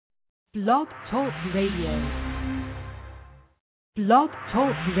Blog Talk Radio. Blog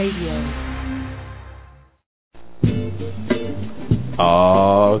Talk Radio.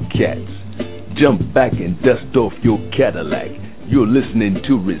 Aw, cats. Jump back and dust off your Cadillac. You're listening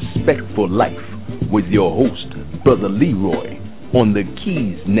to Respect for Life with your host, Brother Leroy, on the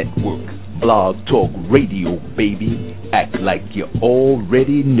Keys Network. Blog Talk Radio, baby. Act like you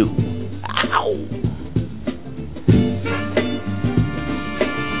already knew. Ow!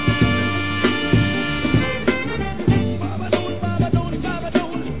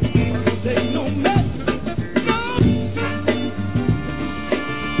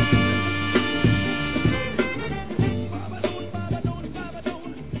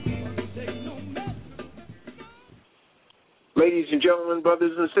 Ladies and gentlemen,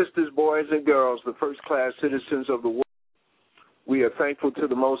 brothers and sisters, boys and girls, the first-class citizens of the world, we are thankful to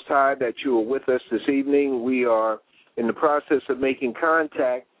the Most High that you are with us this evening. We are in the process of making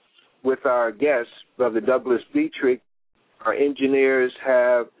contact with our guest, Brother Douglas Dietrich. Our engineers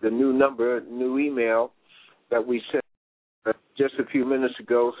have the new number, new email that we sent just a few minutes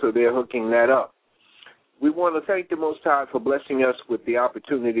ago, so they're hooking that up. We want to thank the Most High for blessing us with the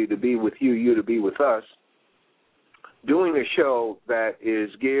opportunity to be with you, you to be with us, doing a show that is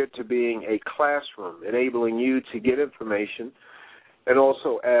geared to being a classroom, enabling you to get information and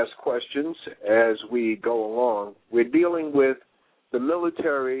also ask questions as we go along. We're dealing with the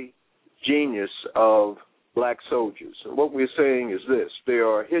military genius of black soldiers. And what we're saying is this: there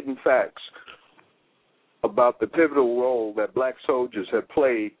are hidden facts about the pivotal role that black soldiers have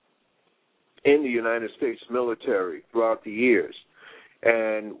played in the United States military throughout the years.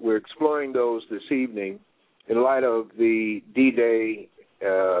 And we're exploring those this evening in light of the D-Day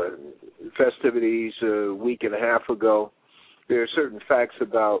festivities a week and a half ago. There are certain facts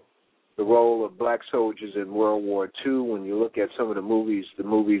about the role of black soldiers in World War II. When you look at some of the movies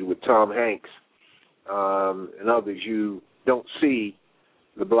with Tom Hanks and others, you don't see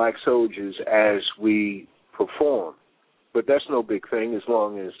the black soldiers as we perform. But that's no big thing as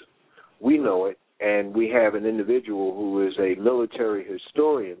long as we know it, and we have an individual who is a military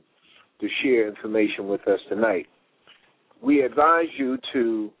historian to share information with us tonight. We advise you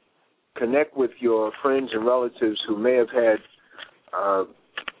to connect with your friends and relatives who may have had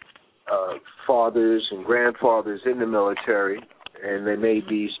fathers and grandfathers in the military, and they may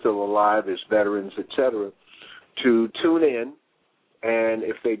be still alive as veterans, etc., to tune in. And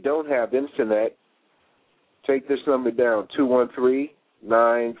if they don't have internet, take this number down,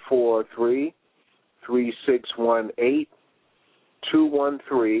 213-943-3618,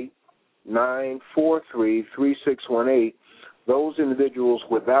 213-943-3618. Those individuals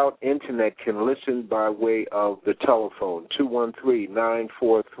without internet can listen by way of the telephone,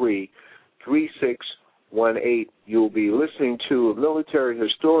 213-943-3618. You'll be listening to a military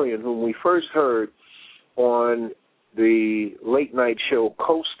historian whom we first heard on the late-night show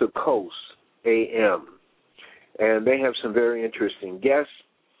Coast to Coast AM. And they have some very interesting guests.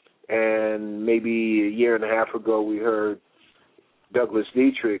 And maybe a year and a half ago we heard Douglas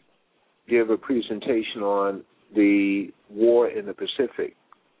Dietrich give a presentation on the war in the Pacific,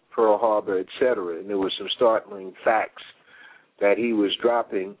 Pearl Harbor, etc. And there were some startling facts that he was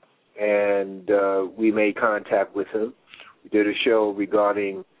dropping, and we made contact with him. We did a show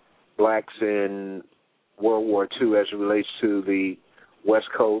regarding blacks in World War II as it relates to the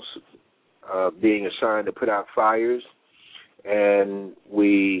West Coast being assigned to put out fires, and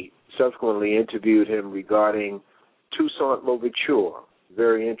we subsequently interviewed him regarding Toussaint Louverture.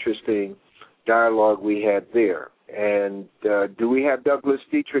 Very interesting dialogue we had there. And do we have Douglas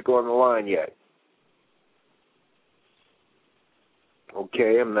Dietrich on the line yet?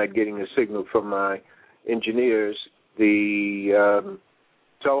 Okay, I'm not getting a signal from my engineers. The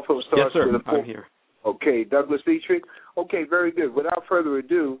telephone starts with a... Yes, sir, I'm here. Okay, Douglas Dietrich. Okay, very good. Without further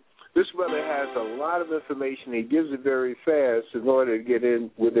ado, this brother has a lot of information. He gives it very fast in order to get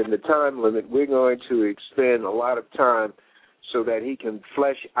in within the time limit. We're going to expend a lot of time so that he can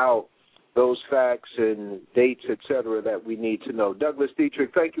flesh out those facts and dates, etc., that we need to know. Douglas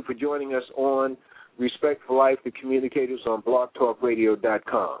Dietrich, thank you for joining us on Respect for Life, the Communicators on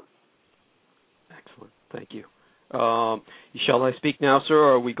blogtalkradio.com. Excellent. Thank you. Shall I speak now, sir,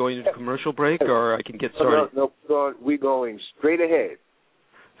 or are we going into commercial break, or I can get started? No, we're going straight ahead.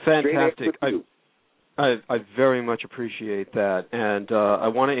 Fantastic. I very much appreciate that. And I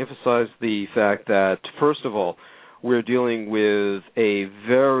want to emphasize the fact that, first of all, we're dealing with a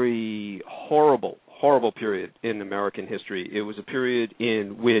very horrible period in American history. It was a period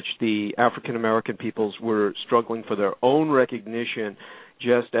in which the African-American peoples were struggling for their own recognition,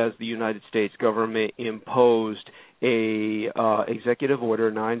 just as the United States government imposed a executive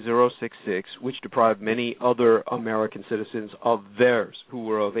order 9066, which deprived many other American citizens of theirs who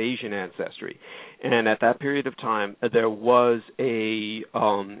were of Asian ancestry. And at that period of time, there was a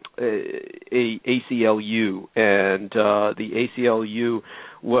ACLU, and the ACLU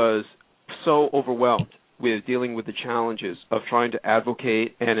was so overwhelmed with dealing with the challenges of trying to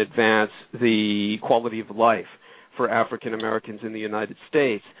advocate and advance the quality of life for African Americans in the United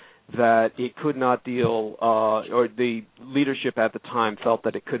States that it could not deal, or the leadership at the time felt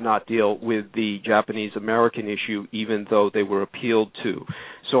that it could not deal with the Japanese American issue, even though they were appealed to.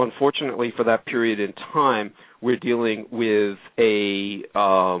 So unfortunately for that period in time, we're dealing with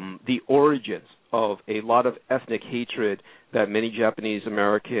the origins of a lot of ethnic hatred that many Japanese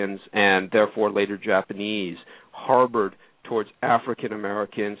Americans and therefore later Japanese harbored towards African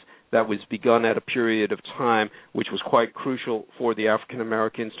Americans, that was begun at a period of time which was quite crucial for the African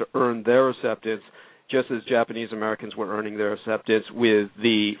Americans to earn their acceptance, just as Japanese Americans were earning their acceptance with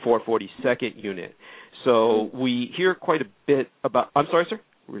the 442nd unit. So we hear quite a bit about... I'm sorry, sir?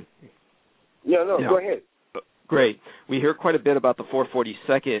 No, go ahead. Great. We hear quite a bit about the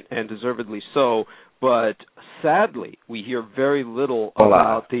 442nd, and deservedly so, but sadly, we hear very little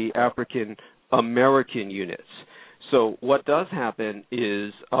about the African American units. So what does happen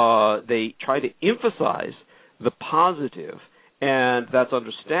is they try to emphasize the positive, and that's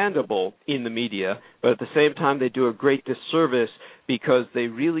understandable in the media, but at the same time they do a great disservice because they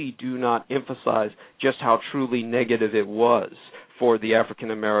really do not emphasize just how truly negative it was for the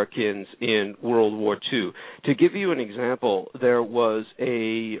African Americans in World War II. To give you an example, there was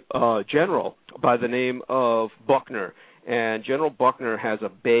a general by the name of Buckner, and General Buckner has a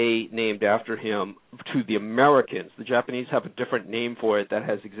bay named after him to the Americans. The Japanese have a different name for it that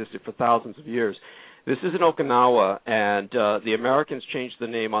has existed for thousands of years. This is in Okinawa, and the Americans changed the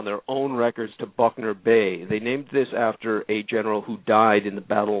name on their own records to Buckner Bay. They named this after a general who died in the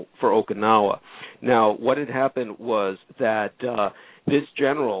battle for Okinawa. Now, what had happened was that this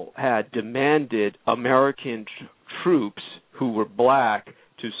general had demanded American troops who were black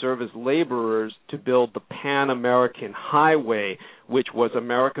to serve as laborers to build the Pan-American Highway, which was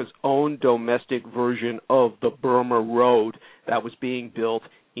America's own domestic version of the Burma Road that was being built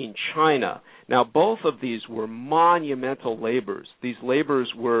in China. Now, both of these were monumental labors. These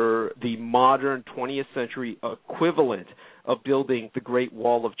labors were the modern 20th century equivalent of building the Great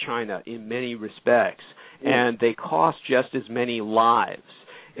Wall of China in many respects, and they cost just as many lives.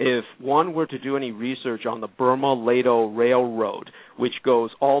 If one were to do any research on the Burma-Lado Railroad, which goes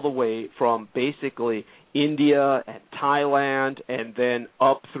all the way from basically India and Thailand and then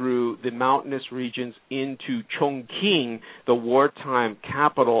up through the mountainous regions into Chongqing, the wartime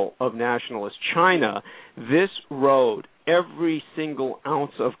capital of nationalist China, this road, every single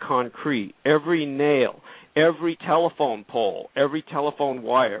ounce of concrete, every nail, every telephone pole, every telephone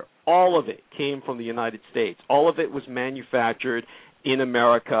wire, all of it came from the United States. All of it was manufactured in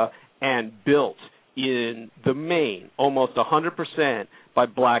America and built in the main, almost 100% by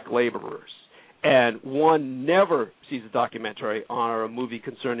black laborers. And one never sees a documentary or a movie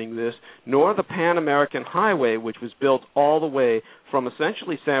concerning this, nor the Pan-American Highway, which was built all the way from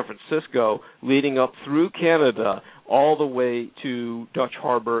essentially San Francisco, leading up through Canada, all the way to Dutch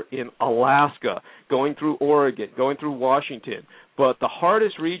Harbor in Alaska, going through Oregon, going through Washington. But the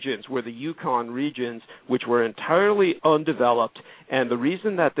hardest regions were the Yukon regions, which were entirely undeveloped. And the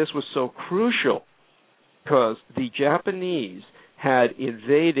reason that this was so crucial, because the Japanese had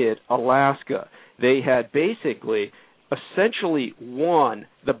invaded Alaska. They had basically essentially won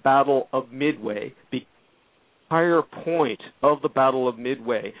the Battle of Midway. The entire point of the Battle of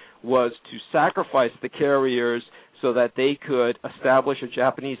Midway was to sacrifice the carriers so that they could establish a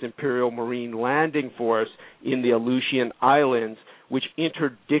Japanese Imperial Marine landing force in the Aleutian Islands, which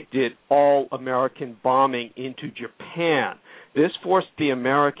interdicted all American bombing into Japan. This forced the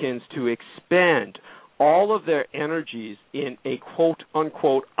Americans to expend all of their energies in a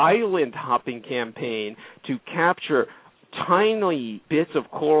quote-unquote island-hopping campaign to capture tiny bits of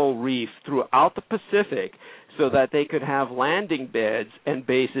coral reef throughout the Pacific so that they could have landing beds and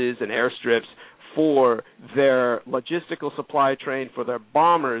bases and airstrips for their logistical supply train, for their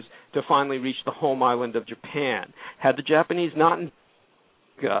bombers to finally reach the home island of Japan. Had the Japanese not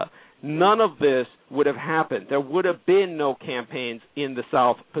none of this would have happened. There would have been no campaigns in the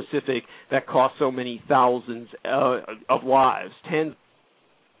South Pacific that cost so many thousands of lives.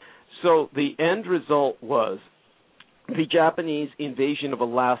 So the end result was the Japanese invasion of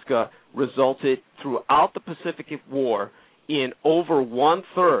Alaska resulted throughout the Pacific War in over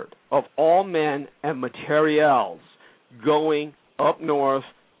 1/3 of all men and materials going up north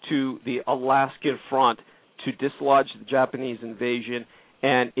to the Alaskan front to dislodge the Japanese invasion,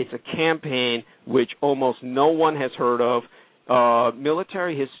 and it's a campaign which almost no one has heard of.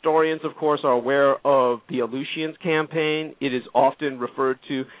 Military historians, of course, are aware of the Aleutians campaign. It is often referred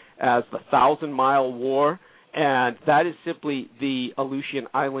to as the 1,000-Mile War, and that is simply the Aleutian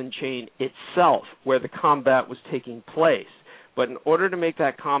Island chain itself where the combat was taking place. But in order to make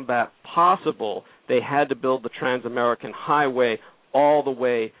that combat possible, they had to build the Trans-American Highway all the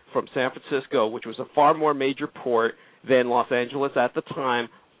way from San Francisco, which was a far more major port than Los Angeles at the time,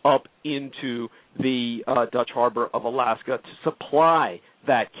 up into the Dutch harbor of Alaska to supply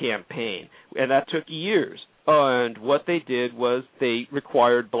that campaign. And that took years. And what they did was they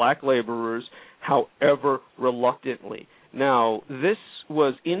required black laborers, however reluctantly. Now, this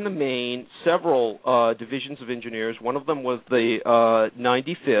was in the main several divisions of engineers. One of them was the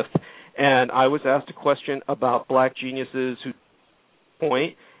 95th, and I was asked a question about black geniuses who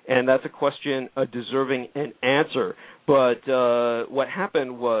point, and that's a question deserving an answer. But what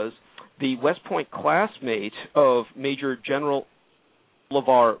happened was the West Point classmate of Major General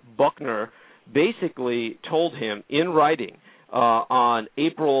LeVar Buckner basically told him in writing on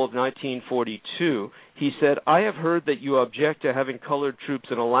April of 1942, he said, "I have heard that you object to having colored troops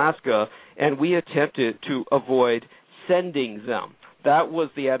in Alaska, and we attempted to avoid sending them." That was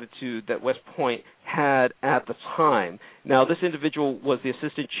the attitude that West Point had at the time. Now, this individual was the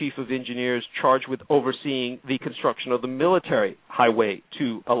assistant chief of engineers charged with overseeing the construction of the military highway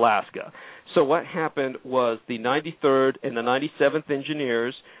to Alaska. So what happened was the 93rd and the 97th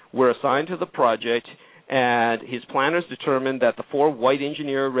engineers were assigned to the project, and his planners determined that the 4 white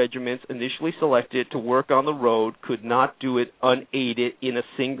engineer regiments initially selected to work on the road could not do it unaided in a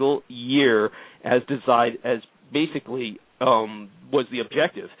single year, as designed, as basically was the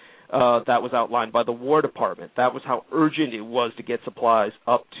objective that was outlined by the War Department. That was how urgent it was to get supplies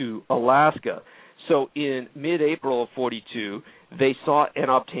up to Alaska. So in mid-April of 42, they sought and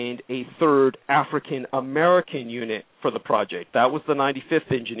obtained a 3rd African-American unit for the project. That was the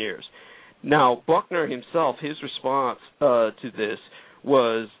 95th Engineers. Now, Buckner himself, his response to this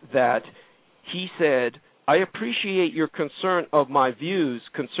was that he said, "I appreciate your concern of my views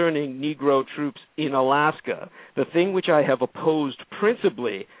concerning Negro troops in Alaska. The thing which I have opposed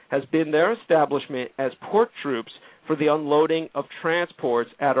principally has been their establishment as port troops for the unloading of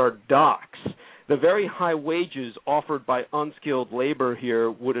transports at our docks. The very high wages offered by unskilled labor here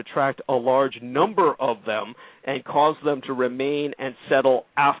would attract a large number of them and cause them to remain and settle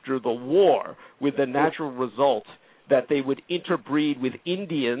after the war, with the natural result that they would interbreed with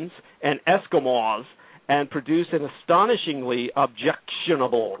Indians and Eskimos and produce an astonishingly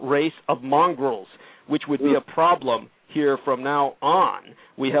objectionable race of mongrels, which would be a problem here from now on.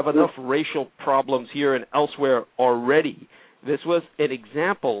 We have enough racial problems here and elsewhere already." This was an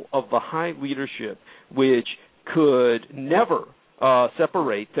example of the high leadership which could never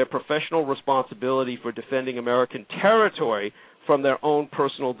separate their professional responsibility for defending American territory from their own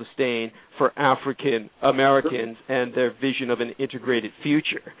personal disdain for African Americans and their vision of an integrated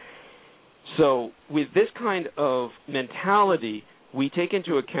future. So with this kind of mentality, we take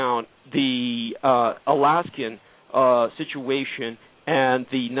into account the Alaskan situation and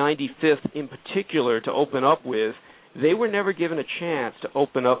the 95th in particular to open up with. They were never given a chance to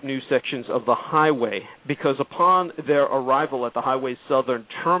open up new sections of the highway because upon their arrival at the highway's southern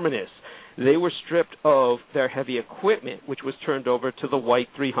terminus, they were stripped of their heavy equipment, which was turned over to the white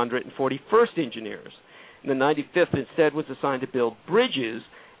 341st Engineers. And the 95th instead was assigned to build bridges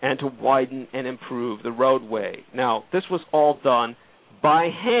and to widen and improve the roadway. Now, this was all done by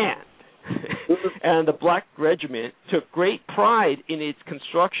hand. And the Black Regiment took great pride in its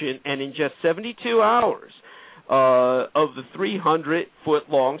construction, and in just 72 hours, of the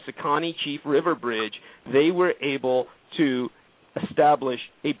 300-foot-long Sakani Chief River Bridge, they were able to establish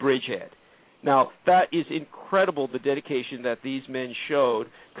a bridgehead. Now, that is incredible, the dedication that these men showed,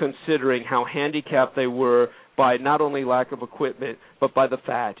 considering how handicapped they were by not only lack of equipment, but by the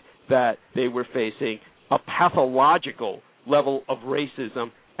fact that they were facing a pathological level of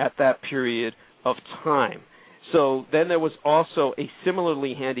racism at that period of time. So then there was also a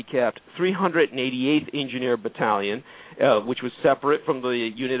similarly handicapped 388th Engineer Battalion, which was separate from the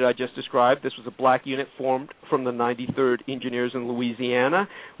unit I just described. This was a black unit formed from the 93rd Engineers in Louisiana,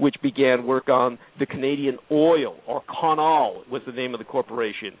 which began work on the Canadian Oil, or Conal was the name of the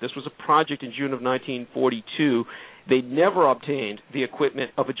corporation. This was a project in June of 1942. They never obtained the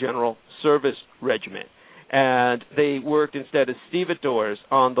equipment of a general service regiment, and they worked instead as stevedores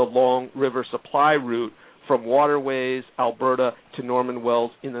on the Long River supply route from Waterways, Alberta, to Norman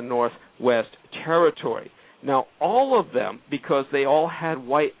Wells in the Northwest Territory. Now, all of them, because they all had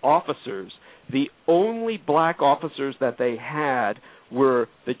white officers, the only black officers that they had were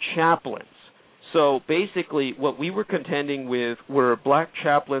the chaplains. So basically what we were contending with were black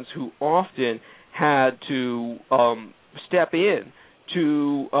chaplains who often had to step in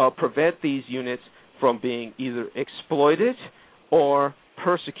to prevent these units from being either exploited or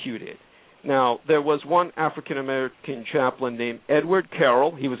persecuted. Now, there was one African-American chaplain named Edward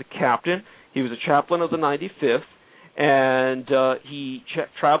Carroll. He was a captain. He was a chaplain of the 95th, and he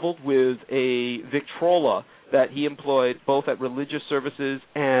traveled with a Victrola that he employed both at religious services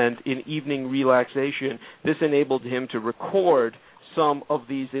and in evening relaxation. This enabled him to record some of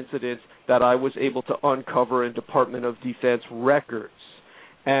these incidents that I was able to uncover in Department of Defense records.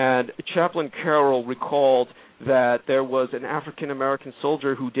 And Chaplain Carroll recalled that there was an African-American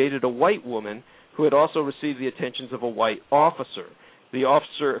soldier who dated a white woman who had also received the attentions of a white officer. The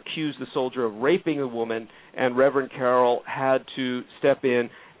officer accused the soldier of raping the woman, and Reverend Carroll had to step in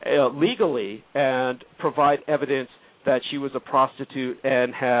legally and provide evidence that she was a prostitute,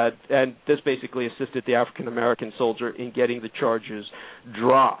 and this basically assisted the African-American soldier in getting the charges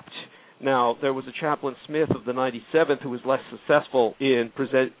dropped. Now, there was a Chaplain Smith of the 97th who was less successful in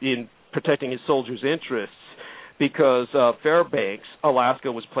protecting his soldiers' interests because Fairbanks,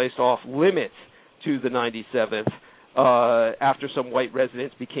 Alaska, was placed off limits to the 97th after some white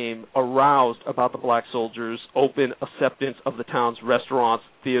residents became aroused about the black soldiers' open acceptance of the town's restaurants,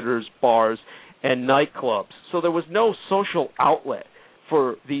 theaters, bars, and nightclubs. So there was no social outlet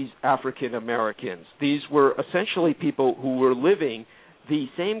for these African Americans. These were essentially people who were living the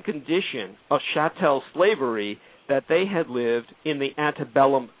same condition of chattel slavery that they had lived in the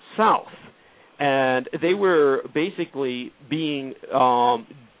antebellum South. And they were basically being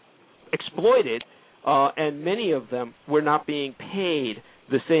exploited, and many of them were not being paid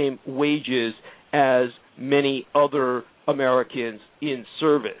the same wages as many other Americans in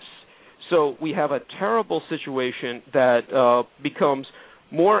service. So we have a terrible situation that becomes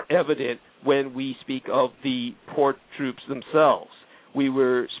more evident when we speak of the port troops themselves. We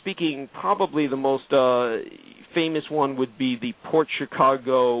were speaking, probably the most famous one would be the Port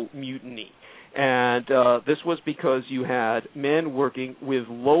Chicago Mutiny. And this was because you had men working with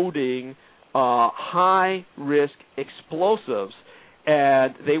loading high-risk explosives,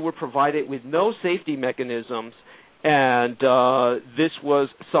 and they were provided with no safety mechanisms, and this was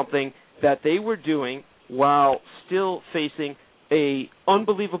something that they were doing while still facing an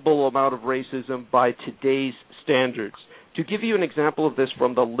unbelievable amount of racism by today's standards. To give you an example of this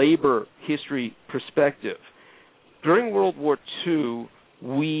from the labor history perspective, during World War II,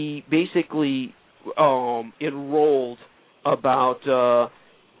 we basically enrolled about,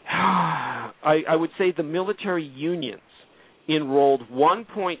 I would say the military unions enrolled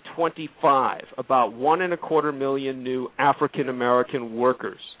 1.25, about 1.25 million new African-American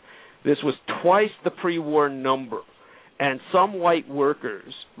workers. This was twice the pre-war number. And some white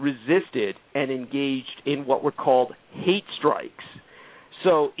workers resisted and engaged in what were called hate strikes.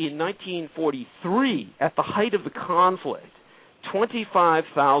 So in 1943, at the height of the conflict,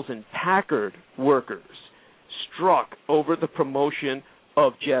 25,000 Packard workers struck over the promotion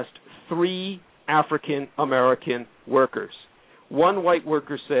of just 3 African-American workers. One white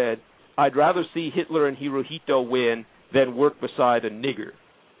worker said, "I'd rather see Hitler and Hirohito win than work beside a nigger."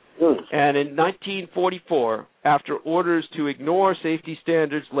 And in 1944, after orders to ignore safety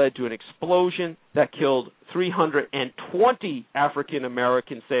standards led to an explosion that killed 320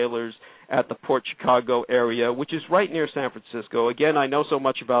 African-American sailors at the Port Chicago area, which is right near San Francisco. Again, I know so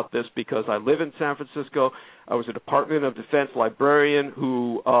much about this because I live in San Francisco. I was a Department of Defense librarian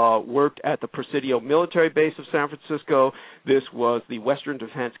who worked at the Presidio military base of San Francisco. This was the Western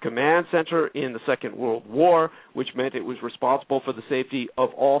Defense Command Center in the Second World War, which meant it was responsible for the safety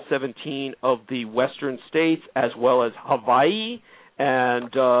of all 17 of the western states as well as Hawaii. And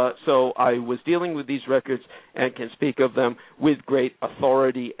so I was dealing with these records and can speak of them with great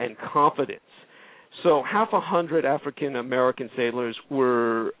authority and confidence. So 500 African-American sailors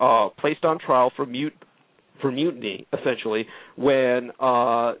were placed on trial for mutiny, essentially, when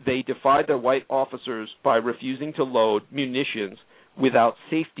they defied their white officers by refusing to load munitions without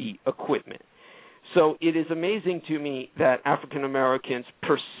safety equipment. So it is amazing to me that African-Americans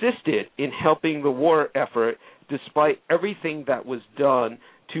persisted in helping the war effort despite everything that was done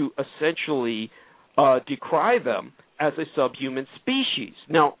to essentially decry them as a subhuman species.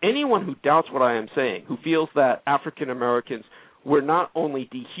 Now, anyone who doubts what I am saying, who feels that African-Americans were not only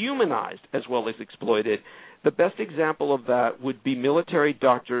dehumanized as well as exploited, the best example of that would be military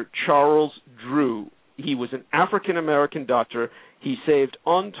doctor Charles Drew. He was an African-American doctor. He saved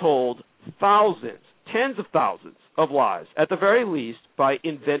untold thousands, tens of thousands of lives, at the very least, by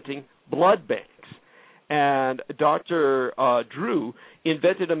inventing blood banks. and Dr. Drew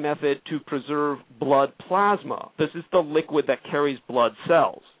invented a method to preserve blood plasma. This is the liquid that carries blood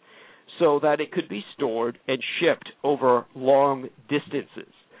cells, so that it could be stored and shipped over long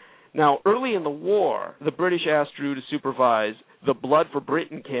distances. Now, early in the war, the British asked Drew to supervise the Blood for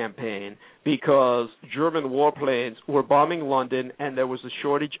Britain campaign because German warplanes were bombing London and there was a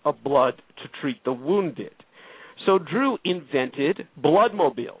shortage of blood to treat the wounded. So Drew invented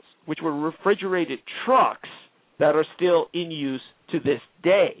bloodmobiles, which were refrigerated trucks that are still in use to this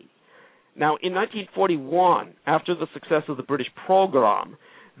day. Now, in 1941, after the success of the British program,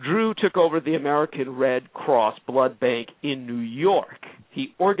 Drew took over the American Red Cross Blood Bank in New York.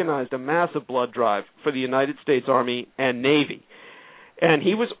 He organized a massive blood drive for the United States Army and Navy. And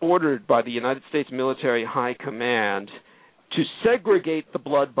he was ordered by the United States Military High Command to segregate the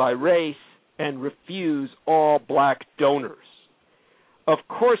blood by race and refuse all black donors. Of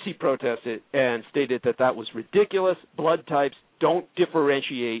course he protested and stated that that was ridiculous. Blood types don't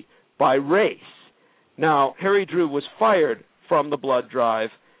differentiate by race. Now, Harry Drew was fired from the blood drive,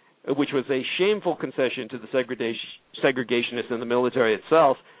 which was a shameful concession to the segregationists in the military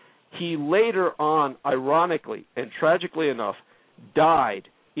itself. He later on, ironically and tragically enough, died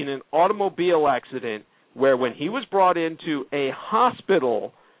in an automobile accident where when he was brought into a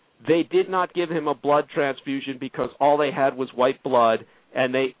hospital, they did not give him a blood transfusion because all they had was white blood,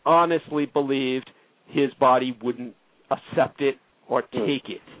 and they honestly believed his body wouldn't accept it or take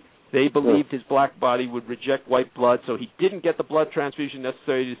it. They believed his black body would reject white blood, so he didn't get the blood transfusion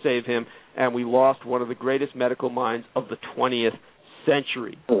necessary to save him, and we lost one of the greatest medical minds of the 20th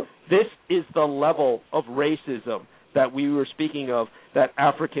century. This is the level of racism that we were speaking of that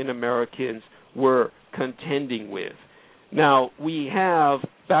African Americans were contending with. Now, we have,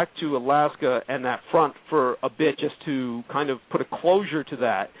 back to Alaska and that front for a bit just to kind of put a closure to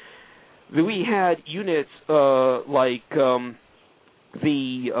that, we had units like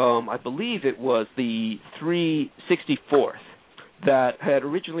I believe it was the 364th that had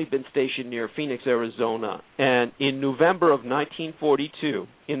originally been stationed near Phoenix, Arizona. And in November of 1942,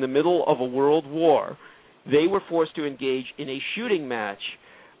 in the middle of a world war, they were forced to engage in a shooting match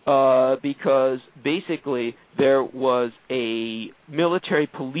because basically there was a military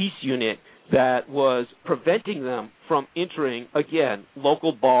police unit that was preventing them from entering, again,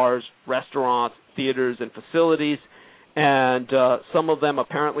 local bars, restaurants, theaters, and facilities. And some of them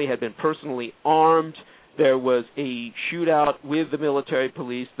apparently had been personally armed. There was a shootout with the military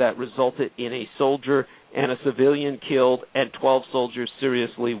police that resulted in a soldier and a civilian killed and 12 soldiers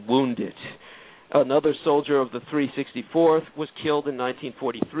seriously wounded. Another soldier of the 364th was killed in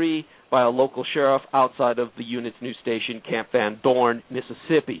 1943 by a local sheriff outside of the unit's new station, Camp Van Dorn,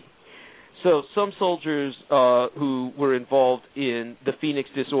 Mississippi. So some soldiers who were involved in the Phoenix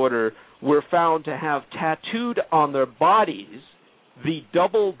disorder were found to have tattooed on their bodies the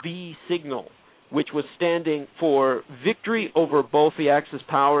double V signal, which was standing for victory over both the Axis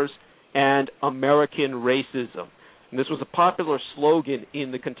powers and American racism. And this was a popular slogan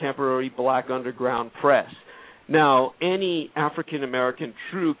in the contemporary black underground press. Now, any African-American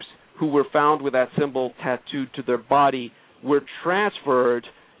troops who were found with that symbol tattooed to their body were transferred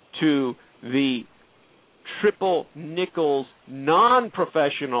to the Triple Nickels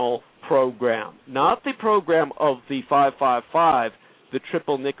non-professional program, not the program of the 555, the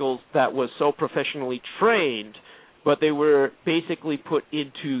Triple Nickels that was so professionally trained, but they were basically put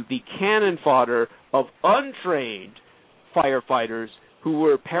into the cannon fodder of untrained firefighters who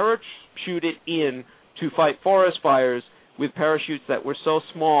were parachuted in to fight forest fires with parachutes that were so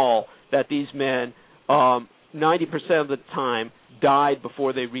small that these men, 90% of the time, died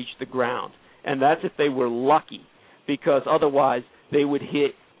before they reached the ground. And that's if they were lucky, because otherwise they would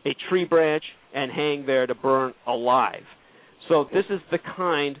hit a tree branch and hang there to burn alive. So this is the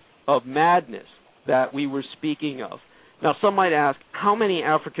kind of madness that we were speaking of. Now, some might ask, how many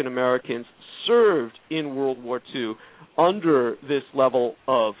African Americans served in World War II under this level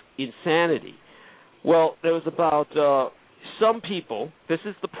of insanity? Well, there was about some people. This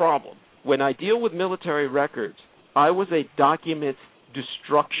is the problem. When I deal with military records, I was a documents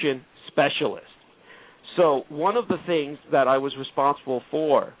destruction specialist. So one of the things that I was responsible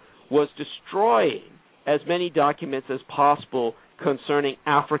for was destroying as many documents as possible concerning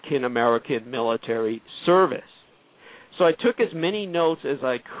African American military service. So I took as many notes as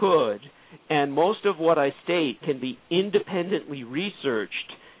I could, and most of what I state can be independently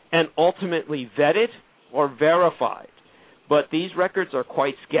researched and ultimately vetted or verified. But these records are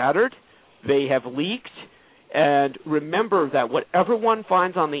quite scattered. They have leaked. And remember that whatever one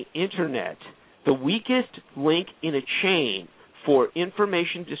finds on the Internet, the weakest link in a chain for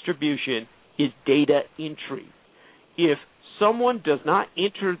information distribution is data entry. If someone does not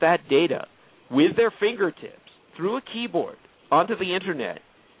enter that data with their fingertips through a keyboard onto the Internet,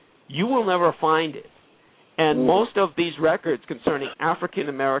 you will never find it. And most of these records concerning African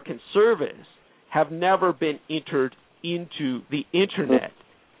American service have never been entered into the Internet.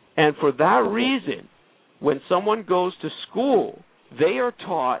 And for that reason, when someone goes to school, they are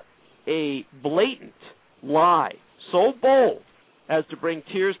taught a blatant lie, so bold as to bring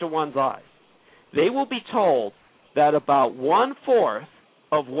tears to one's eyes. They will be told that about 1/4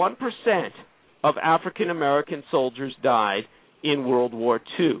 of 1% of African American soldiers died in World War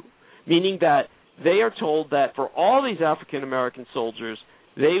II, meaning that they are told that for all these African American soldiers,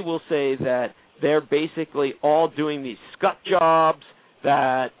 they will say that they're basically all doing these scut jobs,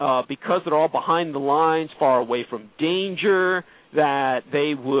 that because they're all behind the lines, far away from danger, that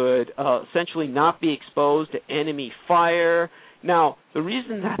they would essentially not be exposed to enemy fire. Now, the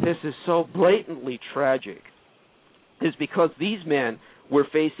reason that this is so blatantly tragic is because these men were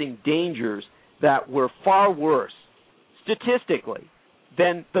facing dangers that were far worse, statistically,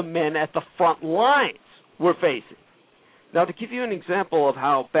 than the men at the front lines were facing. Now, to give you an example of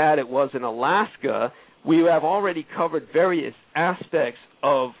how bad it was in Alaska, we have already covered various aspects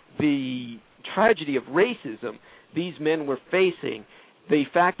of the tragedy of racism these men were facing. The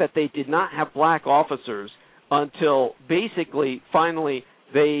fact that they did not have black officers until basically, finally,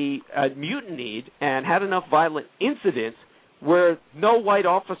 they mutinied and had enough violent incidents where no white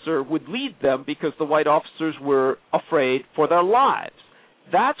officer would lead them because the white officers were afraid for their lives.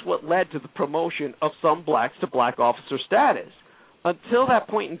 That's what led to the promotion of some blacks to black officer status. Until that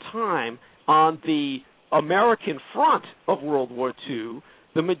point in time, on the American front of World War II,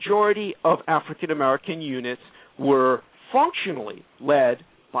 the majority of African American units were functionally led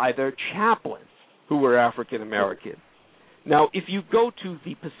by their chaplains, who were African American. Now, if you go to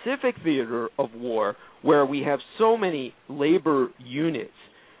the Pacific theater of war, where we have so many labor units,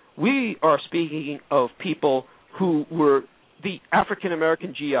 we are speaking of people who were the African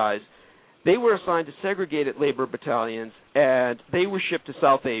American GIs. They were assigned to segregated labor battalions, and they were shipped to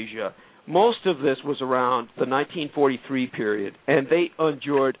South Asia. Most of this was around the 1943 period, and they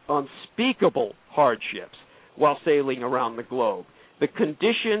endured unspeakable hardships while sailing around the globe. The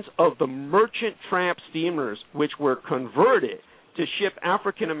conditions of the merchant tramp steamers, which were converted to ship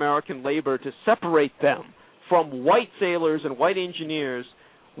African American labor to separate them from white sailors and white engineers,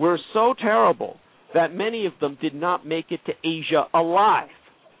 were so terrible that many of them did not make it to Asia alive.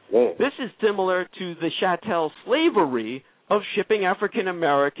 This is similar to the chattel slavery of shipping African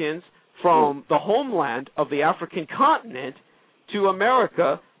Americans from the homeland of the African continent to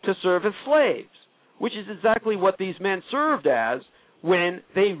America to serve as slaves, which is exactly what these men served as when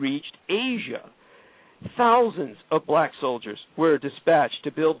they reached Asia. Thousands of black soldiers were dispatched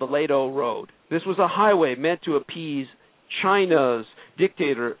to build the Ledo Road. This was a highway meant to appease China's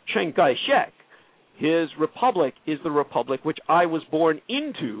dictator Chiang Kai-shek. His republic is the republic which I was born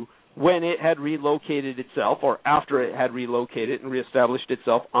into when it had relocated itself, or after it had relocated and reestablished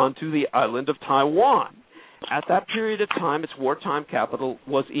itself onto the island of Taiwan. At that period of time, its wartime capital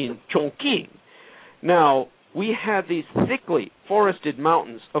was in Chongqing. Now, we had these thickly forested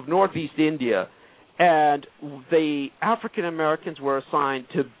mountains of northeast India, and the African Americans were assigned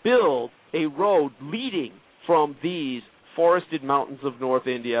to build a road leading from these forested mountains of North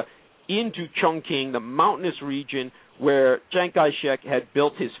India into Chongqing, the mountainous region where Chiang Kai-shek had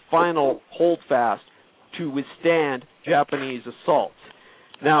built his final holdfast to withstand Japanese assaults.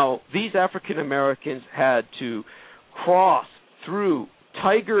 Now, these African Americans had to cross through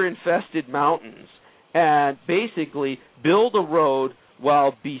tiger-infested mountains and basically build a road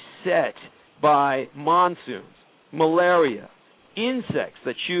while beset by monsoons, malaria, insects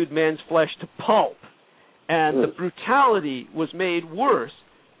that chewed men's flesh to pulp. And the brutality was made worse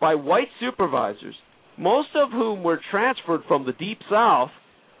by white supervisors, most of whom were transferred from the Deep South,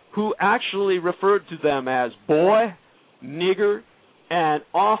 who actually referred to them as boy, nigger, and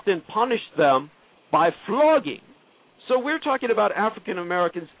often punished them by flogging. So we're talking about African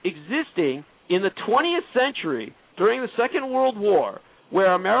Americans existing in the 20th century during the Second World War,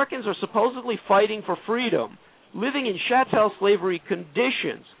 where Americans are supposedly fighting for freedom, living in chattel slavery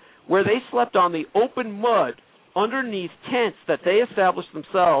conditions, where they slept on the open mud underneath tents that they established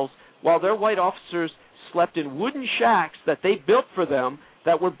themselves, while their white officers slept in wooden shacks that they built for them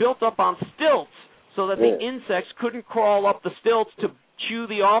that were built up on stilts so that the insects couldn't crawl up the stilts to chew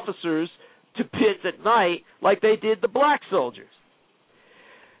the officers to pits at night like they did the black soldiers.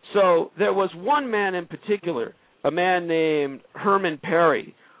 So there was one man in particular, a man named Herman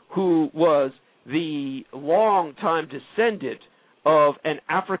Perry, who was the long-time descendant of an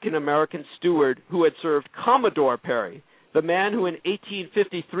African-American steward who had served Commodore Perry, the man who in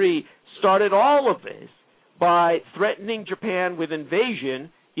 1853 started all of this by threatening Japan with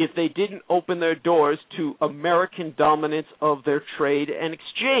invasion if they didn't open their doors to American dominance of their trade and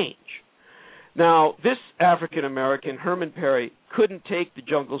exchange. Now, this African-American, Herman Perry, couldn't take the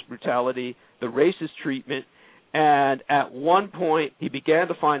jungle's brutality, the racist treatment, and at one point he began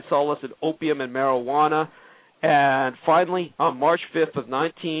to find solace in opium and marijuana, and finally, on March 5th of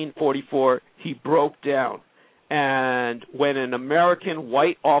 1944, he broke down. And when an American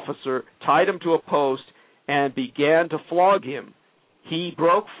white officer tied him to a post and began to flog him, he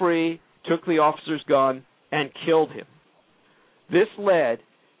broke free, took the officer's gun, and killed him. This led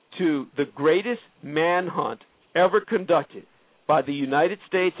to the greatest manhunt ever conducted by the United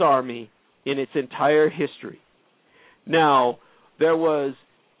States Army in its entire history. Now, there was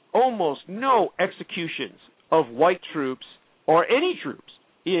almost no executions of white troops or any troops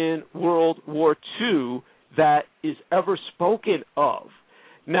in World War II that is ever spoken of.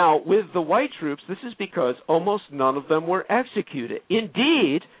 Now, with the white troops, this is because almost none of them were executed.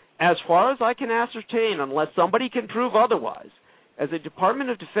 Indeed, as far as I can ascertain, unless somebody can prove otherwise, as a Department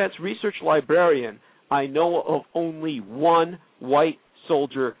of Defense research librarian, I know of only one white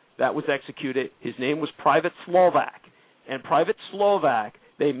soldier that was executed. His name was Private Slovak. And Private Slovak,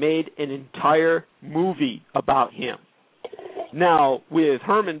 they made an entire movie about him. Now, with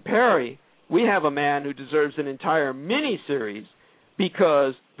Herman Perry, we have a man who deserves an entire mini-series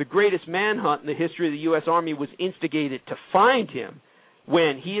because the greatest manhunt in the history of the U.S. Army was instigated to find him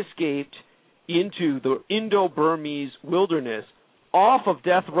when he escaped into the Indo-Burmese wilderness off of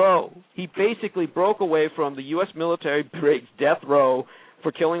death row. He basically broke away from the U.S. military brig's death row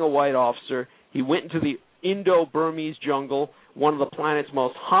for killing a white officer. He went into the Indo-Burmese jungle, one of the planet's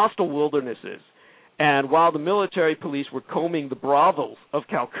most hostile wildernesses. And while the military police were combing the brothels of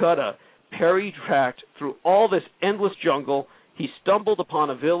Calcutta, Perry tracked through all this endless jungle. He stumbled upon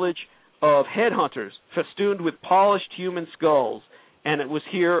a village of headhunters festooned with polished human skulls, and it was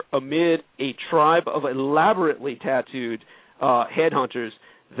here amid a tribe of elaborately tattooed headhunters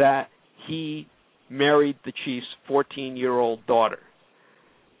that he married the chief's 14-year-old daughter.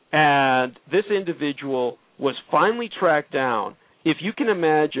 And this individual was finally tracked down. If you can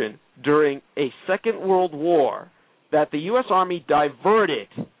imagine, during a Second World War, that the U.S. Army diverted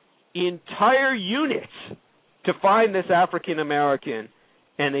entire units to find this African-American,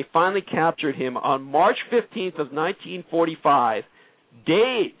 and they finally captured him on March 15th of 1945,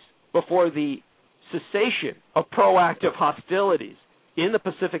 days before the cessation of proactive hostilities in the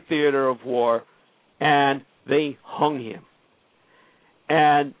Pacific theater of war, and they hung him.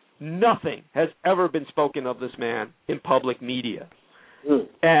 And nothing has ever been spoken of this man in public media.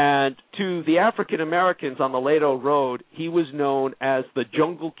 And to the African Americans on the Lato Road, he was known as the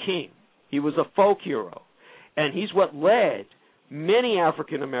Jungle King. He was a folk hero. And he's what led many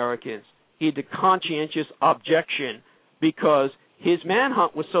African Americans into conscientious objection, because his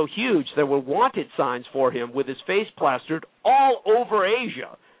manhunt was so huge there were wanted signs for him with his face plastered all over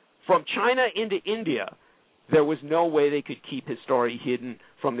Asia, from China into India. There was no way they could keep his story hidden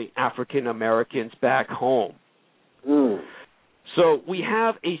from the African Americans back home. So we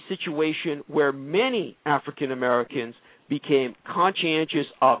have a situation where many African Americans became conscientious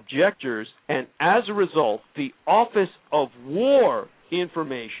objectors, and as a result, the Office of War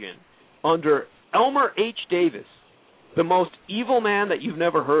Information under Elmer H. Davis, the most evil man that you've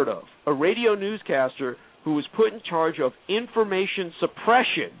never heard of, a radio newscaster who was put in charge of information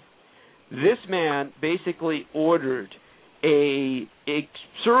suppression, this man basically ordered a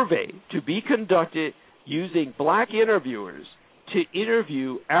survey to be conducted using black interviewers to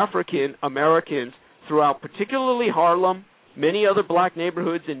interview African Americans throughout particularly Harlem, many other black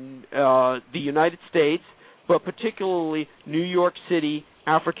neighborhoods in the United States, but particularly New York City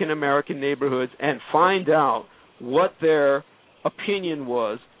African American neighborhoods, and find out what their opinion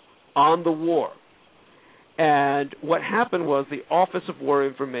was on the war. And what happened was the Office of War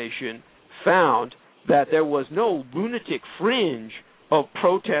Information found that there was no lunatic fringe of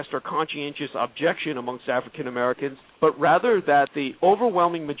protest or conscientious objection amongst African Americans, but rather that the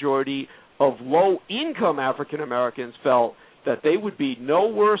overwhelming majority of low-income African Americans felt that they would be no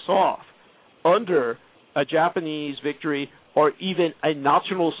worse off under a Japanese victory or even a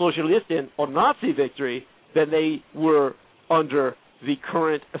National Socialisten or Nazi victory than they were under the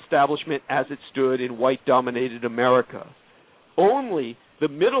current establishment as it stood in white-dominated America. Only the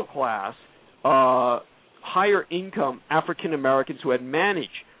middle class, higher income African Americans who had managed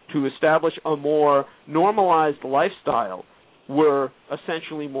to establish a more normalized lifestyle were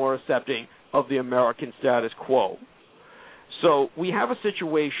essentially more accepting of the American status quo. So we have a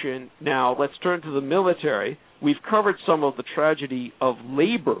situation now. Let's turn to the military. We've covered some of the tragedy of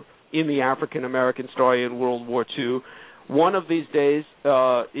labor in the African-American story in World War II. One of these days,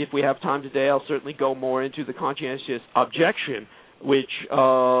 if we have time today, I'll certainly go more into the conscientious objection, which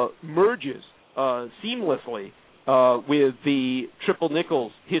merges seamlessly with the Triple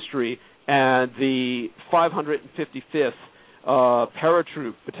Nichols history and the 555th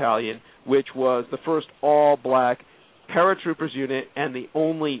Paratroop Battalion, which was the first all-black paratroopers unit and the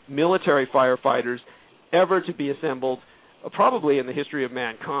only military firefighters ever to be assembled, probably in the history of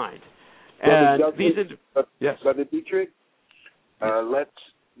mankind. And yes, Brother Dietrich, let's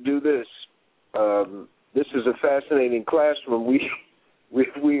do this. This is a fascinating classroom.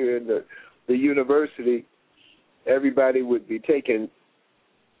 We're in the university. Everybody would be taking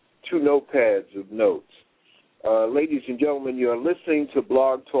 2 notepads of notes. Ladies and gentlemen, you are listening to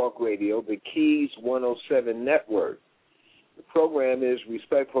Blog Talk Radio, the Keys 107 Network. The program is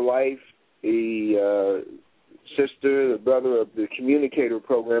Respect for Life, the sister, the brother of the Communicator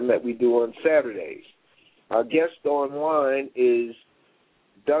program that we do on Saturdays. Our guest online is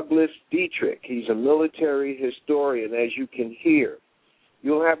Douglas Dietrich. He's a military historian, as you can hear.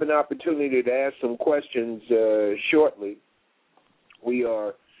 You'll have an opportunity to ask some questions shortly. We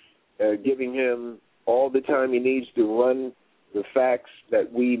are giving him all the time he needs to run the facts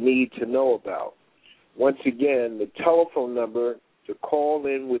that we need to know about. Once again, the telephone number to call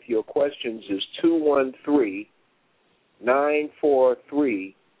in with your questions is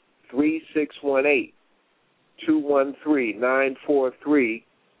 213-943-3618.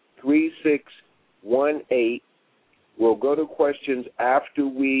 213-943-3618. We'll go to questions after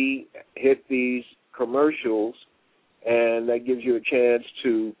we hit these commercials, and that gives you a chance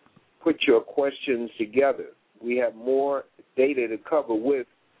to put your questions together. We have more data to cover with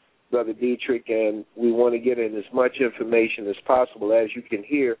Brother Dietrich, and we want to get in as much information as possible. As you can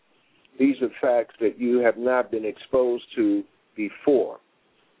hear, these are facts that you have not been exposed to before.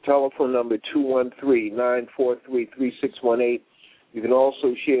 Telephone number 213-943-3618. You can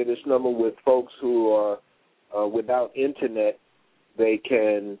also share this number with folks who are without internet. They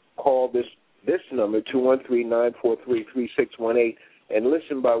can call this number, 213-943-3618, and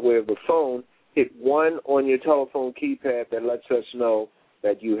listen by way of the phone. Hit 1 on your telephone keypad that lets us know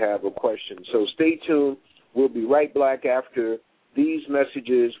that you have a question. So stay tuned. We'll be right back after these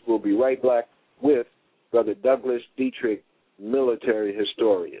messages. We'll be right back with Brother Douglas Dietrich, military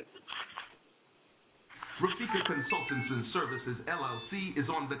historian. Rafika Consultants and Services, LLC, is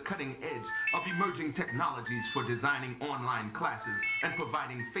on the cutting edge of emerging technologies for designing online classes and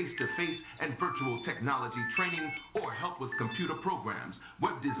providing face-to-face and virtual technology training or help with computer programs,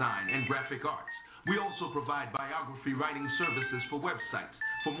 web design, and graphic arts. We also provide biography writing services for websites.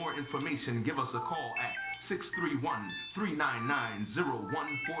 For more information, give us a call at 631-399-0149.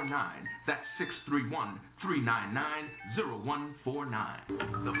 That's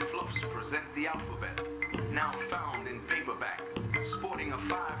 631-399-0149. The Fluffs present The Alphabet, now found in paperback, sporting a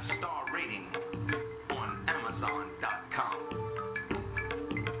 5-star rating on Amazon.com.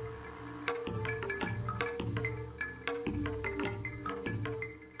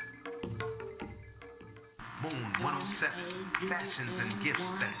 Moon 107, fashions and gifts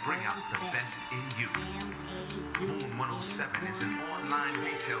that bring out the best in you. Moon 107 is an online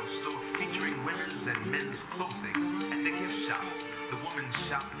retail store featuring women's and men's clothing and the gift shop. The women's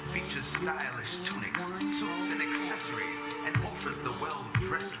shop features stylish tunics, suits, and accessories, and offers the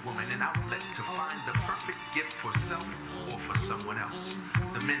well-dressed woman an outlet to find the perfect gift for self or for someone else.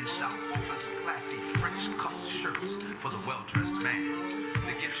 The men's shop offers classy French cut shirts for the well-dressed man.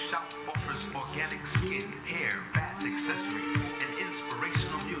 The gift shop offers organic skin, hair, bath accessories, and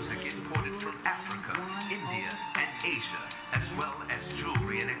inspirational music imported from Africa, India, and Asia, as well as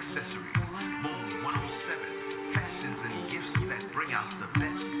jewelry and accessories. Moon 107, fashions and gifts that bring out the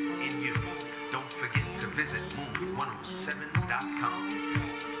best in you. Don't forget to visit moon107.com.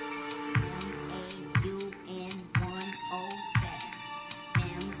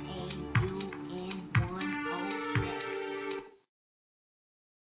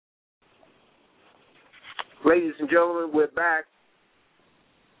 Ladies and gentlemen, we're back.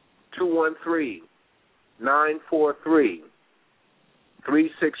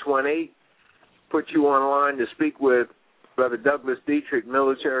 213-943-3618. Put you online to speak with Brother Douglas Dietrich,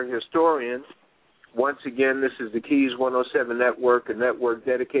 military historian. Once again, this is the Keys 107 Network, a network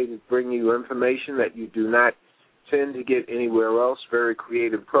dedicated to bringing you information that you do not tend to get anywhere else. Very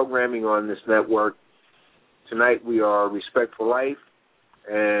creative programming on this network. Tonight we are Respect for Life,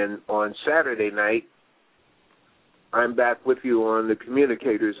 and on Saturday night, I'm back with you on the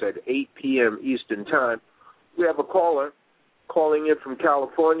Communicators at 8 p.m. Eastern Time. We have a caller. calling in from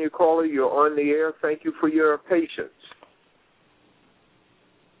California. Caller, you're on the air. Thank you for your patience.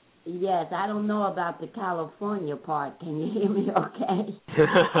 Yes, I don't know about the California part. Can you hear me okay?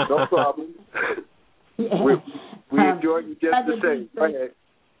 No problem. Yeah. We enjoy you just the same. Go ahead.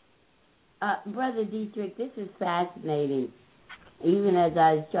 Brother Dietrich, this is fascinating. Even as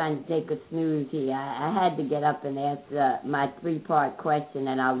I was trying to take a snooze here, I had to get up and answer my 3-part question,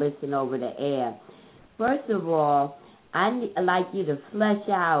 and I'll listen over the air. First of all, I'd like you to flesh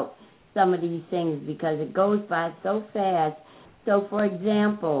out some of these things because it goes by so fast. So, for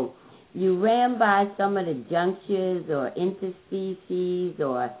example, you ran by some of the junctures or interspecies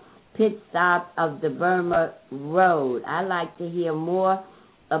or pit stops of the Burma Road. I'd like to hear more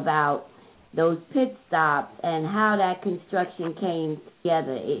about those pit stops and how that construction came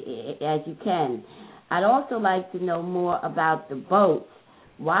together, as you can. I'd also like to know more about the boats.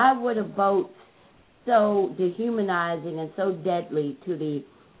 Why were the boats so dehumanizing and so deadly to the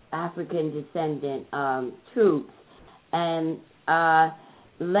African descendant troops? And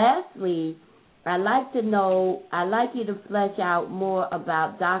lastly, I'd like you to flesh out more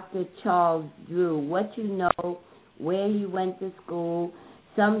about Dr. Charles Drew, what you know, where he went to school,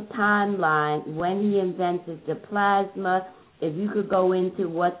 some timeline, when he invented the plasma, if you could go into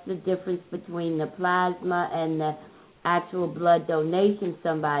what's the difference between the plasma and the actual blood donation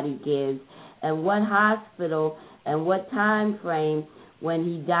somebody gives, and what hospital and what time frame when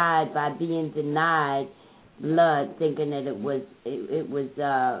he died by being denied blood, thinking that it was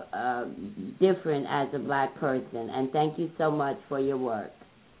different as a black person. And thank you so much for your work.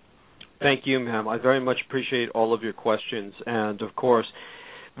 Thank you, ma'am. I very much appreciate all of your questions, and of course,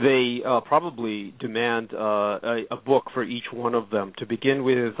 they probably demand a book for each one of them. To begin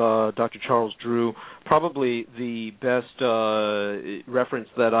with, Dr. Charles Drew, probably the best reference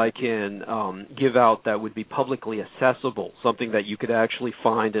that I can give out that would be publicly accessible, something that you could actually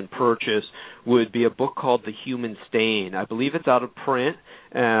find and purchase, would be a book called The Human Stain. I believe it's out of print,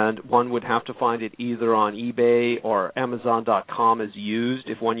 and one would have to find it either on eBay or Amazon.com as used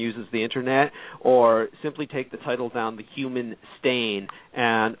if one uses the Internet, or simply take the title down, The Human Stain,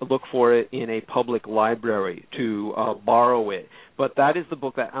 and look for it in a public library to borrow it. But that is the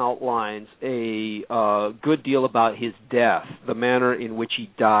book that outlines a good deal about his death, the manner in which he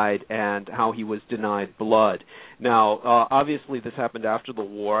died, and how he was denied blood. Now, obviously this happened after the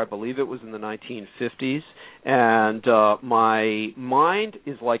war. I believe it was in the 1950s, and my mind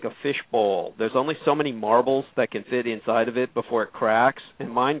is like a fishbowl. There's only so many marbles that can fit inside of it before it cracks,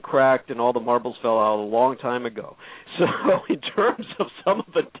 and mine cracked and all the marbles fell out a long time ago. So in terms of some of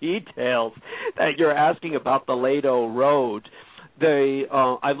the details that you're asking about the Lado Road,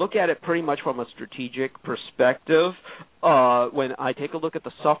 I look at it pretty much from a strategic perspective. When I take a look at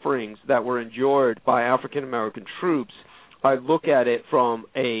the sufferings that were endured by African American troops, I look at it from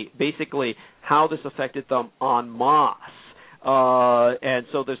basically how this affected them en masse. And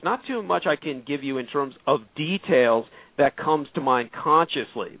so there's not too much I can give you in terms of details that comes to mind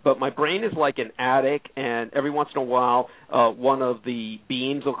consciously. But my brain is like an attic, and every once in a while one of the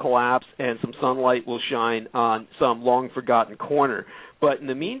beams will collapse and some sunlight will shine on some long-forgotten corner. But in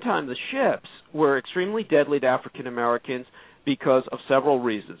the meantime, the ships were extremely deadly to African Americans because of several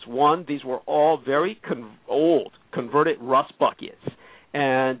reasons. One, these were all very old, converted rust buckets.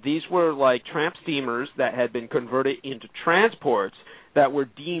 And these were like tramp steamers that had been converted into transports that were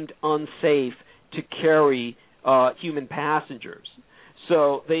deemed unsafe to carry human passengers.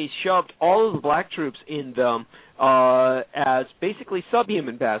 So they shoved all of the black troops in them as basically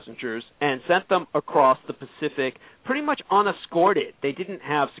subhuman passengers and sent them across the Pacific pretty much unescorted. They didn't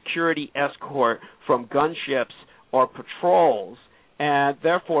have security escort from gunships or patrols, and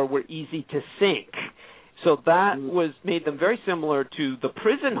therefore were easy to sink. So that made them very similar to the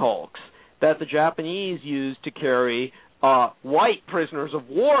prison hulks that the Japanese used to carry white prisoners of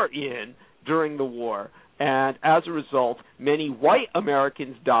war in during the war. And as a result, many white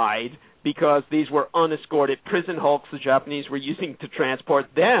Americans died because these were unescorted prison hulks the Japanese were using to transport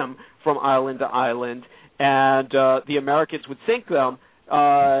them from island to island. And the Americans would sink them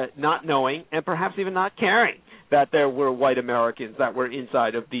not knowing and perhaps even not caring that there were white Americans that were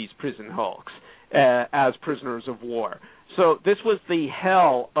inside of these prison hulks as prisoners of war. So this was the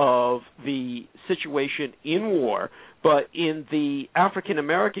hell of the situation in war. But in the African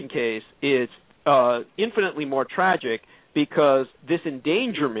American case, it's infinitely more tragic because this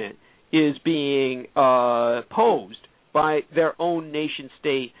endangerment is being posed by their own nation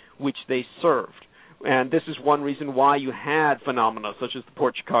state which they served. And this is one reason why you had phenomena such as the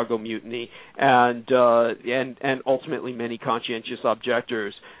Port Chicago Mutiny and ultimately many conscientious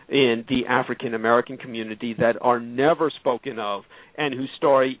objectors in the African American community that are never spoken of and whose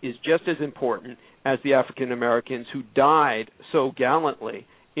story is just as important as the African Americans who died so gallantly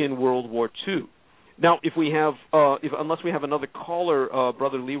in World War II. Now, unless we have another caller,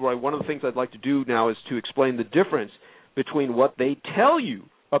 Brother Leroy, one of the things I'd like to do now is to explain the difference between what they tell you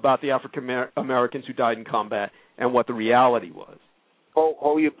about the African Americans who died in combat and what the reality was.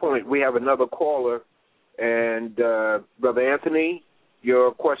 Hold your point. We have another caller, and Brother Anthony,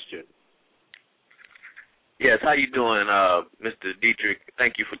 your question. Yes, how you doing, Mr. Dietrich?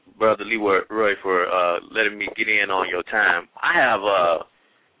 Thank you, Brother Leroy, for letting me get in on your time. I have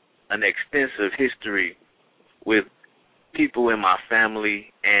an extensive history with people in my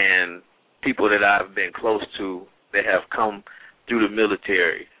family and people that I've been close to that have come through the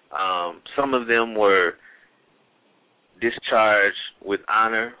military. Some of them were discharged with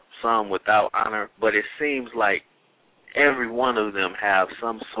honor, some without honor, but it seems like every one of them have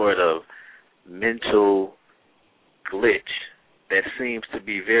some sort of mental glitch that seems to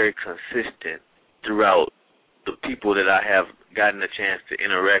be very consistent throughout the people that I have gotten a chance to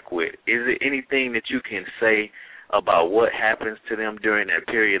interact with. Is there anything that you can say about what happens to them during that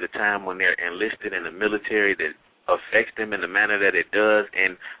period of time when they're enlisted in the military that affects them in the manner that it does,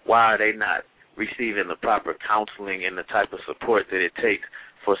 and why are they not receiving the proper counseling and the type of support that it takes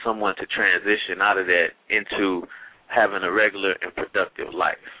for someone to transition out of that into having a regular and productive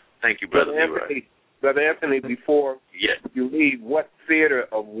life? Thank you, Brother Leroy. Brother Anthony, before you leave, what theater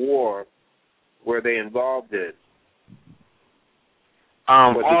of war were they involved in?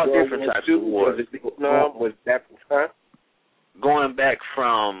 All different types of wars. Was that going back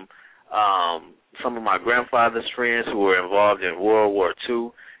from some of my grandfather's friends who were involved in World War II,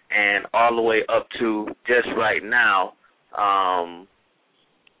 and all the way up to just right now,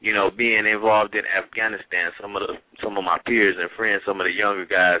 being involved in Afghanistan. Some of my peers and friends, some of the younger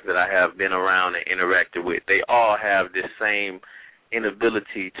guys that I have been around and interacted with, they all have this same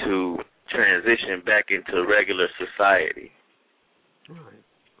inability to transition back into regular society.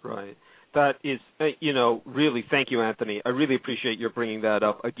 Right. That is, really, thank you, Anthony. I really appreciate your bringing that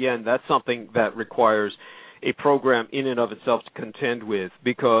up. Again, that's something that requires a program in and of itself to contend with,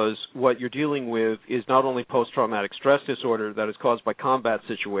 because what you're dealing with is not only post-traumatic stress disorder that is caused by combat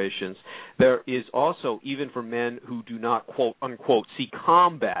situations, there is also, even for men who do not, quote-unquote, see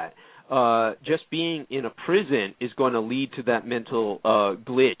combat, just being in a prison is going to lead to that mental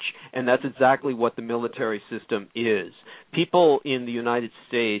glitch, and that's exactly what the military system is. People in the United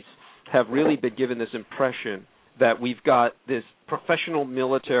States have really been given this impression that we've got this professional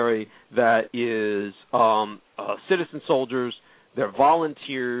military that is citizen soldiers, they're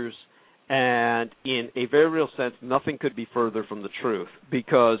volunteers, and in a very real sense, nothing could be further from the truth,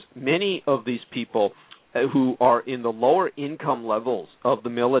 because many of these people who are in the lower income levels of the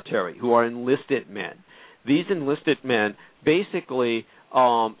military, who are enlisted men, these enlisted men basically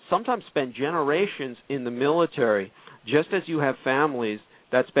sometimes spend generations in the military, just as you have families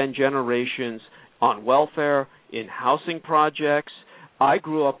that spend generations on welfare, in housing projects. I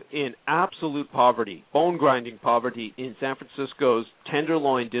grew up in absolute poverty, bone-grinding poverty in San Francisco's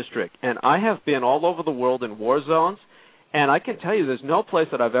Tenderloin district, and I have been all over the world in war zones, and I can tell you there's no place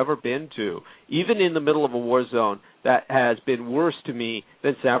that I've ever been to, even in the middle of a war zone, that has been worse to me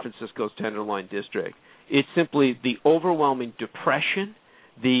than San Francisco's Tenderloin district. It's simply the overwhelming depression,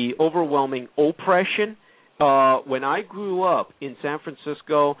 the overwhelming oppression. When I grew up in San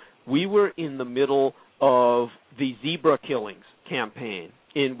Francisco, we were in the middle of the zebra killings campaign,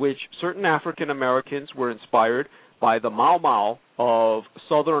 in which certain African Americans were inspired by the Mau Mau of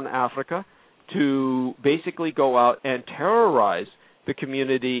southern Africa to basically go out and terrorize the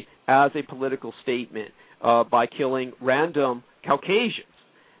community as a political statement by killing random Caucasians.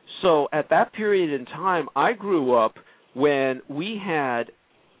 So at that period in time, I grew up when we had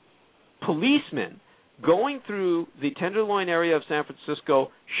policemen going through the Tenderloin area of San Francisco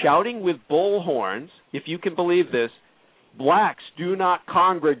shouting with bullhorns, if you can believe this, blacks do not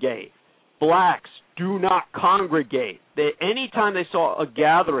congregate. Blacks do not congregate. Anytime they saw a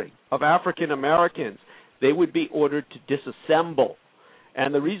gathering of African Americans, they would be ordered to disassemble.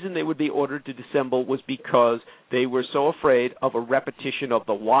 And the reason they would be ordered to disassemble was because they were so afraid of a repetition of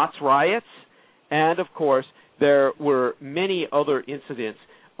the Watts riots. And, of course, there were many other incidents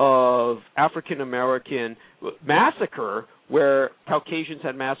of African-American massacre where Caucasians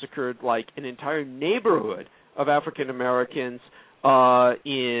had massacred like an entire neighborhood of African-Americans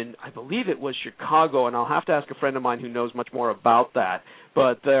I believe it was Chicago, and I'll have to ask a friend of mine who knows much more about that.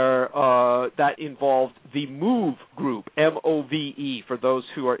 But that involved the MOVE group, MOVE, for those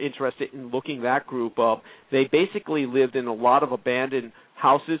who are interested in looking that group up. They basically lived in a lot of abandoned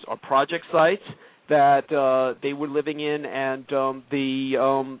houses or project sites that they were living in, and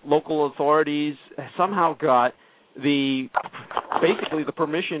the local authorities somehow got basically the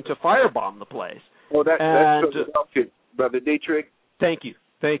permission to firebomb the place. Well, that's Philadelphia, Brother Dietrich. Thank you.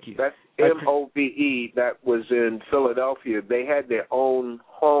 That's MOVE. That was in Philadelphia. They had their own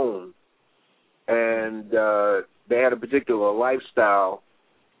home, and they had a particular lifestyle,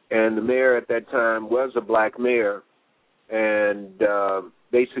 and the mayor at that time was a black mayor, and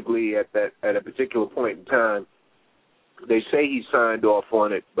basically at a particular point in time, they say he signed off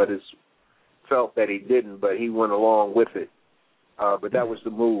on it, but it's felt that he didn't, but he went along with it. But that was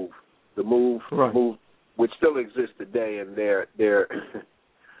the MOVE. The MOVE, right. MOVE, which still exists today, and they're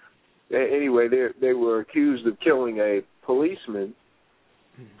anyway, they were accused of killing a policeman,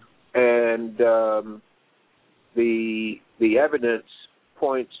 and the evidence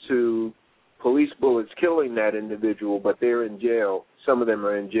points to police bullets killing that individual, but they're in jail. Some of them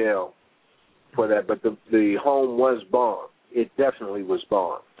are in jail for that. But the home was bombed. It definitely was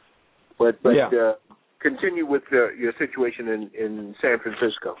bombed. But yeah. Continue with your situation in San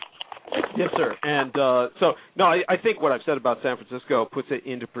Francisco. Yes, sir. And I think what I've said about San Francisco puts it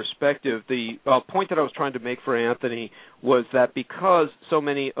into perspective. The point that I was trying to make for Anthony was that because so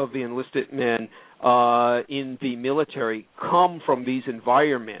many of the enlisted men in the military come from these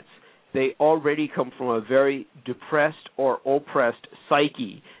environments, they already come from a very depressed or oppressed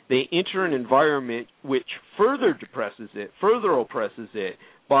psyche. They enter an environment which further depresses it, further oppresses it,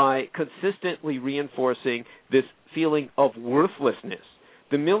 by consistently reinforcing this feeling of worthlessness.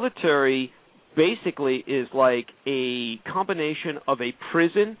 The military basically is like a combination of a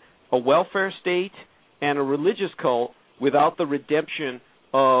prison, a welfare state, and a religious cult without the redemption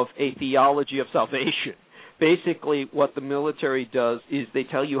of a theology of salvation. Basically, what the military does is they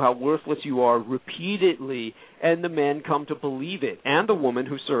tell you how worthless you are repeatedly, and the men come to believe it, and the women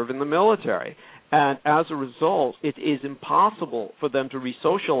who serve in the military. And as a result, it is impossible for them to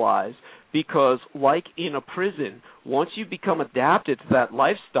resocialize because, like in a prison, once you become adapted to that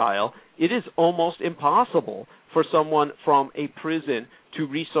lifestyle, it is almost impossible for someone from a prison to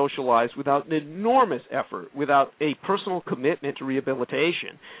resocialize without an enormous effort, without a personal commitment to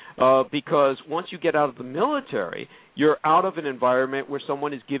rehabilitation. Because once you get out of the military, you're out of an environment where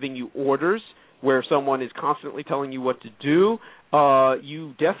someone is giving you orders, where someone is constantly telling you what to do.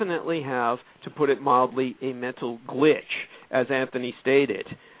 You definitely have, to put it mildly, a mental glitch, as Anthony stated.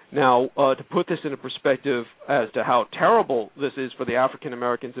 Now, to put this into perspective as to how terrible this is for the African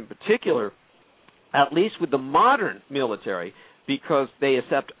Americans in particular, at least with the modern military, because they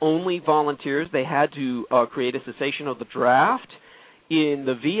accept only volunteers, they had to create a cessation of the draft. In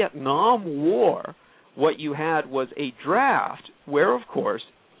the Vietnam War, what you had was a draft where, of course,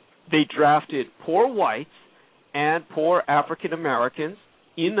 they drafted poor whites and poor African Americans.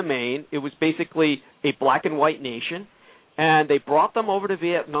 In the main, it was basically a black and white nation, and they brought them over to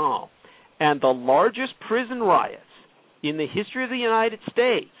Vietnam. And the largest prison riots in the history of the United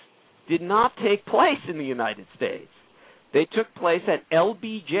States did not take place in the United States. They took place at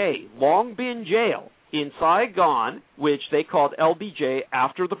LBJ, Long Binh Jail, in Saigon, which they called LBJ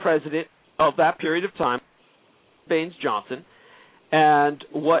after the president of that period of time, Baines Johnson. And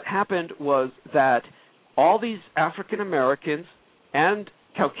what happened was that all these African Americans and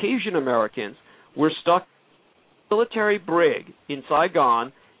Caucasian Americans were stuck in a military brig in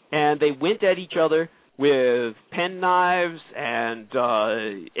Saigon, and they went at each other with penknives and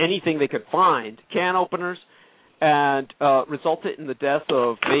anything they could find, can openers, and resulted in the death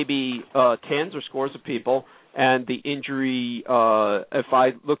of maybe tens or scores of people, and the injury, if I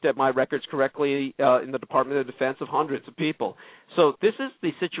looked at my records correctly, in the Department of Defense, of hundreds of people. So this is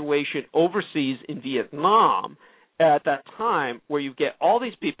the situation overseas in Vietnam at that time, where you get all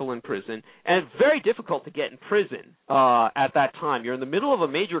these people in prison, and it's very difficult to get in prison at that time. You're in the middle of a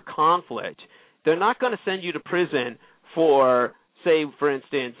major conflict. They're not going to send you to prison for, say, for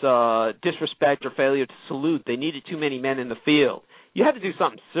instance, disrespect or failure to salute. They needed too many men in the field. You had to do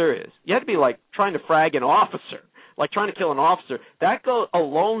something serious. You had to be like trying to frag an officer, like trying to kill an officer. That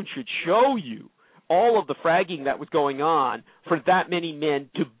alone should show you all of the fragging that was going on for that many men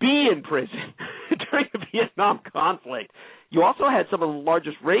to be in prison during the Vietnam conflict. You also had some of the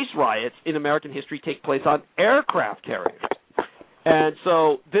largest race riots in American history take place on aircraft carriers. And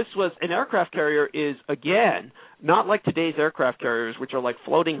so this was, an aircraft carrier is, again, not like today's aircraft carriers, which are like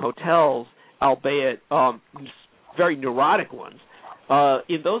floating hotels, albeit very neurotic ones.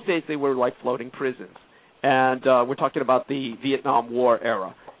 In those days, they were like floating prisons. And we're talking about the Vietnam War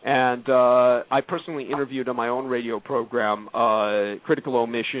era. And I personally interviewed on my own radio program Critical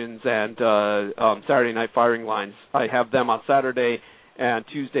Omissions and Saturday Night Firing Lines. I have them on Saturday and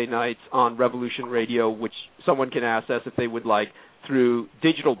Tuesday nights on Revolution Radio, which someone can access if they would like through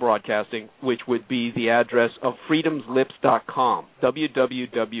digital broadcasting, which would be the address of freedomslips.com,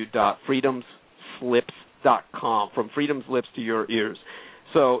 www.freedomslips.com, from Freedom's Lips to your ears.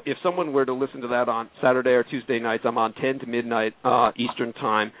 So if someone were to listen to that on Saturday or Tuesday nights, I'm on 10 to midnight Eastern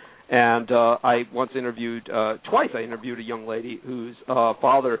Time. And I once interviewed, twice I interviewed a young lady whose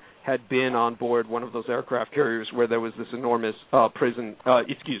father had been on board one of those aircraft carriers where there was this enormous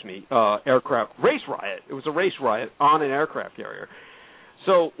aircraft race riot. It was a race riot on an aircraft carrier.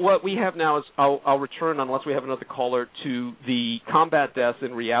 So what we have now is, I'll return, unless we have another caller, to the combat deaths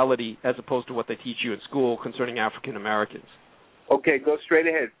in reality as opposed to what they teach you in school concerning African Americans. Okay, go straight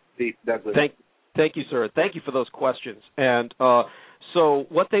ahead, Steve Douglas. Thank you, sir. Thank you for those questions. And so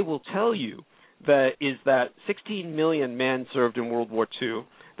what they will tell you is that 16 million men served in World War II,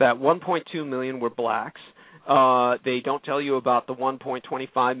 that 1.2 million were blacks. They don't tell you about the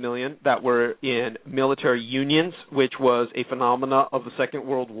 1.25 million that were in military unions, which was a phenomena of the Second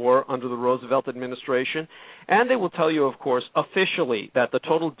World War under the Roosevelt administration. And they will tell you, of course, officially that the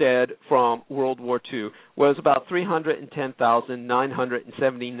total dead from World War II was about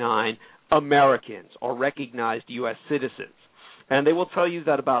 310,979 Americans or recognized U.S. citizens. And they will tell you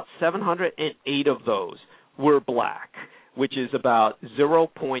that about 708 of those were black, which is about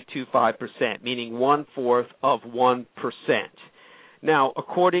 0.25%, meaning 1/4 of 1%. Now,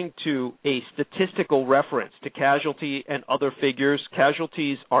 according to a statistical reference to casualty and other figures,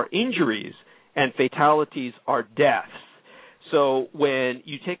 casualties are injuries and fatalities are deaths. So when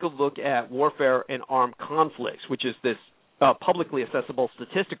you take a look at warfare and armed conflicts, which is this publicly accessible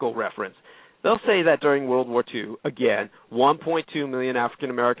statistical reference, they'll say that during World War II, again, 1.2 million African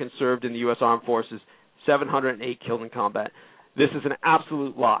Americans served in the U.S. Armed Forces, 708 killed in combat. This is an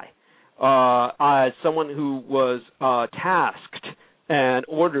absolute lie. As someone who was tasked and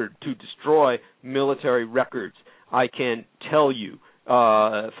ordered to destroy military records, I can tell you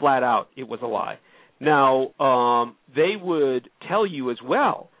flat out it was a lie. Now, they would tell you as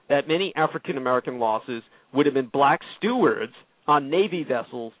well that many African American losses would have been black stewards on Navy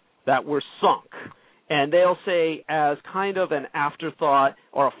vessels that were sunk. And they'll say as kind of an afterthought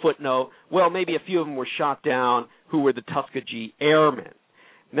or a footnote, well, maybe a few of them were shot down who were the Tuskegee Airmen.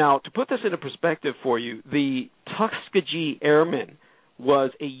 Now, to put this into perspective for you, the Tuskegee Airmen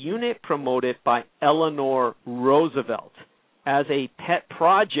was a unit promoted by Eleanor Roosevelt as a pet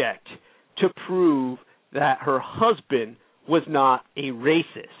project to prove that her husband was not a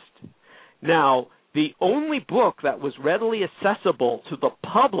racist. Now, the only book that was readily accessible to the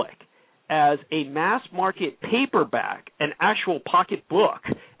public as a mass market paperback, an actual pocket book,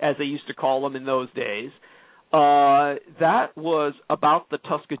 as they used to call them in those days, that was about the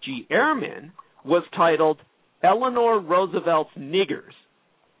Tuskegee Airmen, was titled Eleanor Roosevelt's Niggers.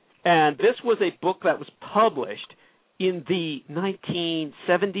 And this was a book that was published in the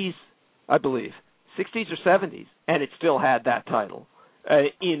 1970s, I believe, 60s or 70s, and it still had that title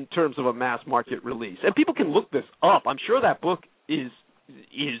in terms of a mass market release. And people can look this up. I'm sure that book is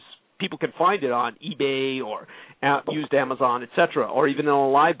people can find it on eBay or used Amazon, etc., or even in a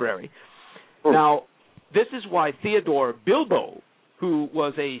library. Now, this is why Theodore Bilbo, who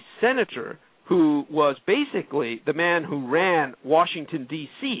was a senator, who was basically the man who ran Washington,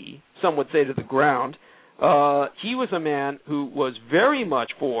 D.C., some would say to the ground, he was a man who was very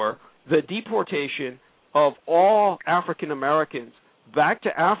much for the deportation of all African Americans back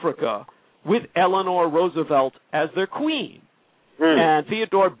to Africa with Eleanor Roosevelt as their queen. And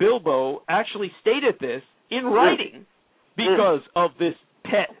Theodore Bilbo actually stated this in writing because of this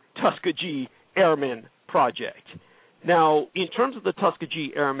pet Tuskegee Airmen project. Now, in terms of the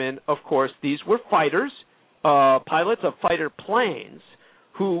Tuskegee Airmen, of course, these were fighters, pilots of fighter planes,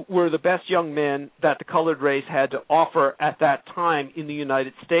 who were the best young men that the colored race had to offer at that time in the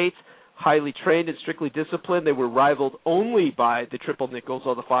United States, highly trained and strictly disciplined. They were rivaled only by the Triple Nickels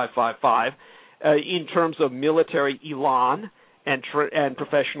or the 555 in terms of military elan and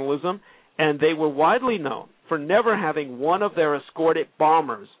professionalism, and they were widely known for never having one of their escorted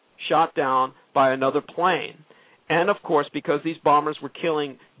bombers shot down by another plane. And, of course, because these bombers were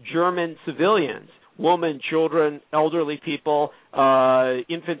killing German civilians, women, children, elderly people,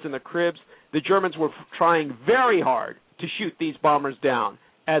 infants in the cribs, the Germans were trying very hard to shoot these bombers down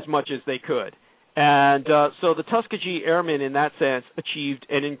as much as they could. And so the Tuskegee Airmen, in that sense, achieved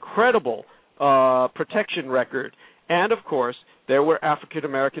an incredible protection record. And, of course, there were African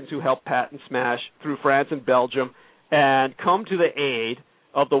Americans who helped pat and smash through France and Belgium and come to the aid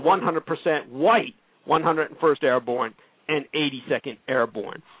of the 100% white 101st Airborne and 82nd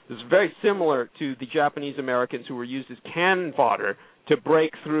Airborne. This is very similar to the Japanese Americans who were used as cannon fodder to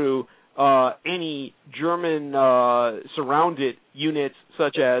break through any German surrounded units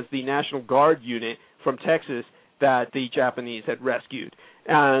such as the National Guard unit from Texas that the Japanese had rescued.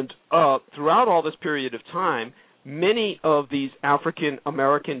 And throughout all this period of time, many of these African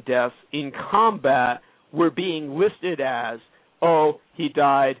American deaths in combat were being listed as, oh, he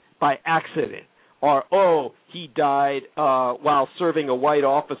died by accident, or, oh, he died while serving a white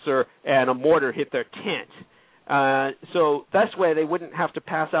officer and a mortar hit their tent. So that's why they wouldn't have to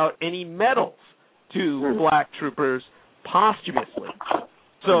pass out any medals to black troopers posthumously.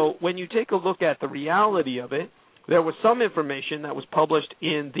 So when you take a look at the reality of it, there was some information that was published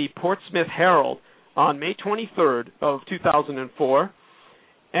in the Portsmouth Herald on May 23rd of 2004,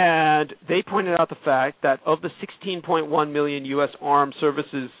 and they pointed out the fact that of the 16.1 million U.S. Armed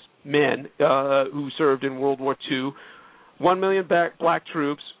Services men who served in World War II, 1 million black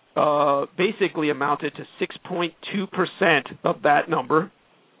troops basically amounted to 6.2% of that number,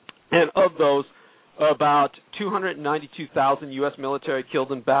 and of those, about 292,000 U.S. military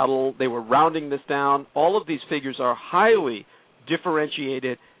killed in battle. They were rounding this down. All of these figures are highly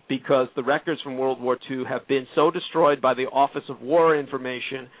differentiated because the records from World War II have been so destroyed by the Office of War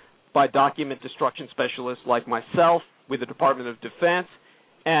Information, by document destruction specialists like myself with the Department of Defense,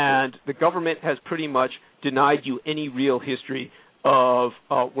 and the government has pretty much denied you any real history of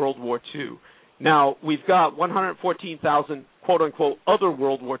World War II. Now, we've got 114,000, quote-unquote, other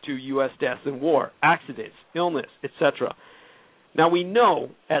World War II U.S. deaths in war, accidents, illness, etc. Now, we know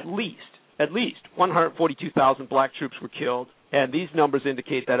at least 142,000 black troops were killed, and these numbers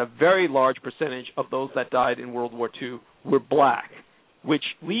indicate that a very large percentage of those that died in World War II were black, which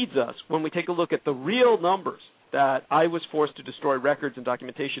leads us, when we take a look at the real numbers that I was forced to destroy records and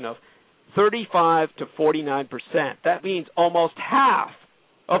documentation of, 35 to 49%. That means almost half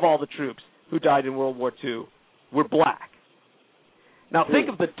of all the troops who died in World War II were black. Now think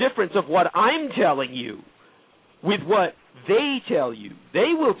of the difference of what I'm telling you with what they tell you.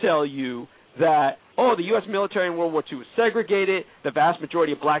 They will tell you that, oh, the U.S. military in World War II was segregated, the vast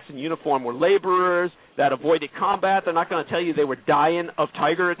majority of blacks in uniform were laborers that avoided combat. They're not going to tell you they were dying of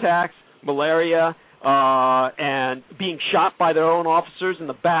tiger attacks, malaria, and being shot by their own officers in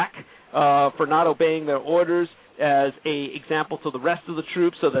the back for not obeying their orders as a example to the rest of the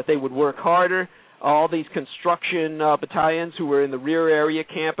troops so that they would work harder. All these construction battalions who were in the rear area,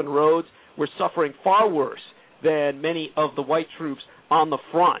 camp and roads, were suffering far worse than many of the white troops on the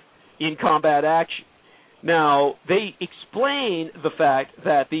front in combat action. Now, they explain the fact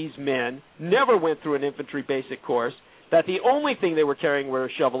that these men never went through an infantry basic course, that the only thing they were carrying were a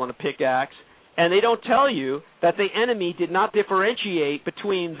shovel and a pickaxe, and they don't tell you that the enemy did not differentiate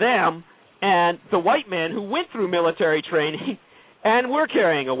between them and the white men who went through military training and were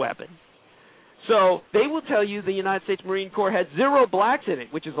carrying a weapon. So they will tell you the United States Marine Corps had 0 blacks in it,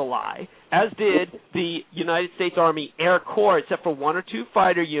 which is a lie, as did the United States Army Air Corps, except for 1 or 2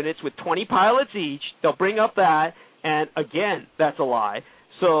 fighter units with 20 pilots each. They'll bring up that, and again, that's a lie.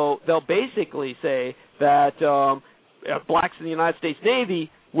 So they'll basically say that blacks in the United States Navy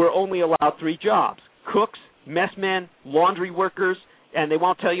were only allowed 3 jobs: cooks, messmen, laundry workers, and they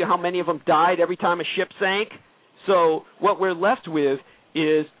won't tell you how many of them died every time a ship sank. So what we're left with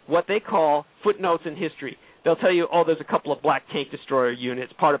is what they call footnotes in history. They'll tell you, oh, there's a couple of black tank destroyer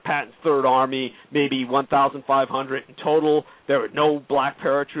units, part of Patton's Third Army, maybe 1,500 in total. There were no black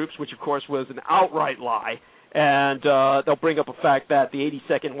paratroops, which, of course, was an outright lie. And they'll bring up a fact that the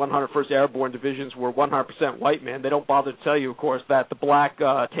 82nd 101st Airborne Divisions were 100% white men. They don't bother to tell you, of course, that the black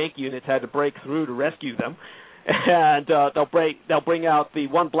tank units had to break through to rescue them. And they'll bring out the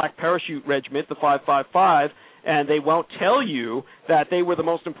one black parachute regiment, the 555, and they won't tell you that they were the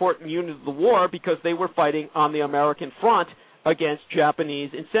most important unit of the war because they were fighting on the American front against Japanese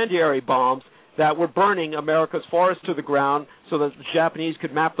incendiary bombs that were burning America's forests to the ground so that the Japanese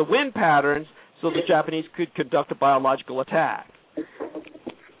could map the wind patterns so the Japanese could conduct a biological attack.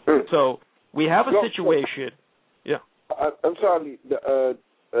 So we have a situation. Yeah. I'm sorry,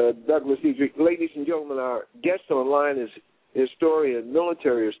 Douglas Dietrich. Ladies and gentlemen, our guest online is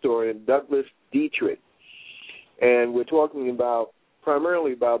military historian Douglas Dietrich. And we're talking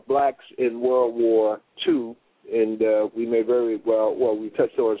primarily about blacks in World War II, and we may very we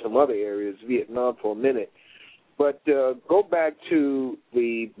touched on some other areas, Vietnam for a minute. But go back to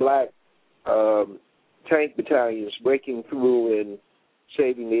the black tank battalions breaking through and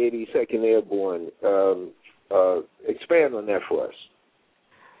saving the 82nd Airborne. expand on that for us.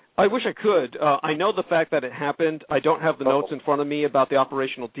 I wish I could. I know the fact that it happened. I don't have the notes in front of me about the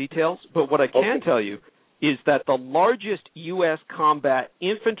operational details, but what I can tell you is that the largest U.S. combat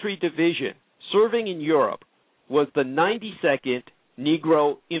infantry division serving in Europe was the 92nd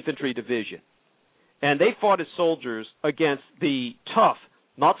Negro Infantry Division. And they fought as soldiers against the tough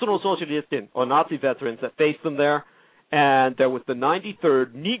Nationalsozialisten, or Nazi veterans that faced them there. And there was the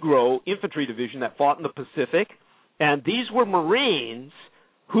 93rd Negro Infantry Division that fought in the Pacific. And these were Marines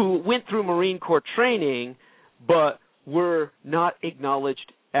who went through Marine Corps training but were not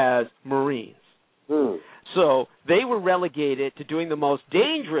acknowledged as Marines. So they were relegated to doing the most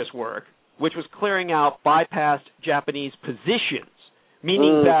dangerous work, which was clearing out bypassed Japanese positions,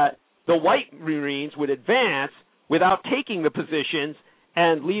 meaning that the white Marines would advance without taking the positions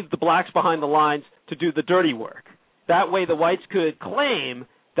and leave the blacks behind the lines to do the dirty work. That way the whites could claim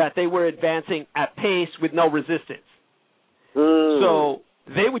that they were advancing at pace with no resistance. So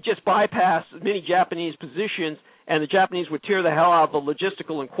they would just bypass many Japanese positions, and the Japanese would tear the hell out of the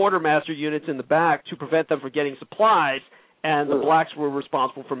logistical and quartermaster units in the back to prevent them from getting supplies, and the blacks were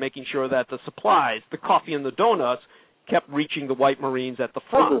responsible for making sure that the supplies, the coffee and the donuts, kept reaching the white Marines at the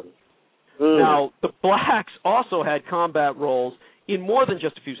front. Now, the blacks also had combat roles in more than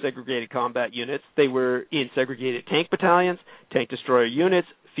just a few segregated combat units. They were in segregated tank battalions, tank destroyer units,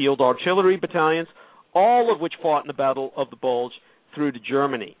 field artillery battalions, all of which fought in the Battle of the Bulge through to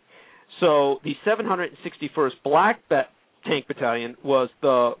Germany. So the 761st Black Tank Battalion was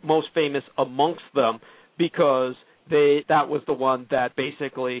the most famous amongst them because that was the one that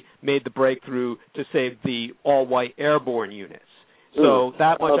basically made the breakthrough to save the all-white airborne units. So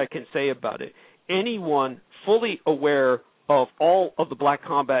that much I can say about it. Anyone fully aware of all of the black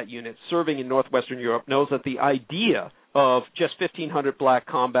combat units serving in northwestern Europe knows that the idea of just 1,500 black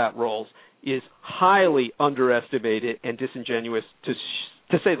combat roles is highly underestimated and disingenuous,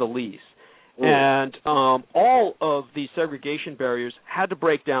 to say the least. And all of these segregation barriers had to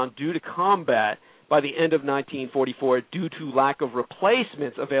break down due to combat by the end of 1944 due to lack of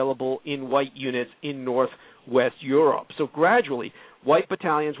replacements available in white units in northwest Europe. So gradually, white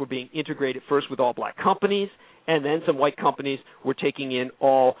battalions were being integrated first with all black companies, and then some white companies were taking in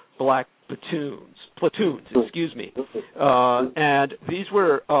all black platoons, and these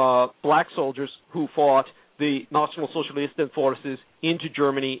were black soldiers who fought the Nationalsozialisten forces into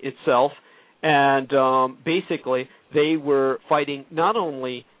Germany itself, and basically they were fighting not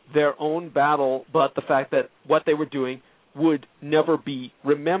only their own battle, but the fact that what they were doing would never be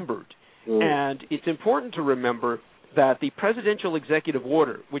remembered. And it's important to remember that the presidential executive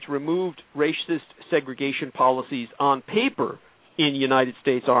order, which removed racist segregation policies on paper in United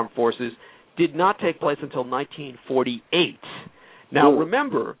States Armed Forces, did not take place until 1948. Now,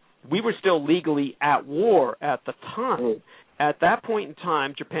 remember, we were still legally at war at the time. At that point in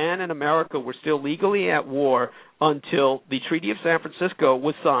time, Japan and America were still legally at war until the Treaty of San Francisco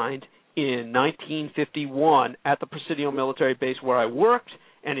was signed in 1951 at the Presidio military base where I worked,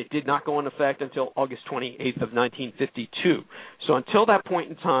 and it did not go into effect until August 28th of 1952. So until that point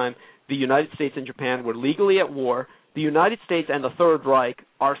in time, the United States and Japan were legally at war. The United States and the Third Reich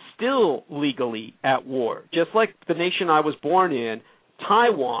are still legally at war. Just like the nation I was born in,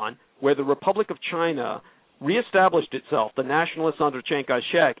 Taiwan, where the Republic of China reestablished itself, the nationalists under Chiang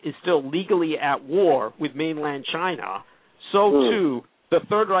Kai-shek, is still legally at war with mainland China. So, too, the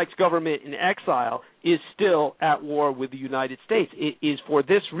Third Reich's government in exile is still at war with the United States. It is for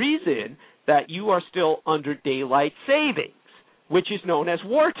this reason that you are still under daylight savings, which is known as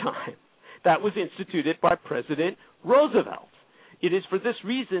wartime. That was instituted by President Roosevelt. It is for this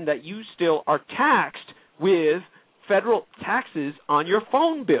reason that you still are taxed with federal taxes on your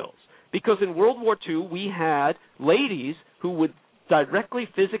phone bills. Because in World War II, we had ladies who would directly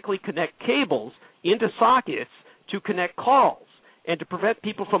physically connect cables into sockets to connect calls. And to prevent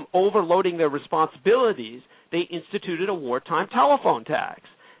people from overloading their responsibilities, they instituted a wartime telephone tax.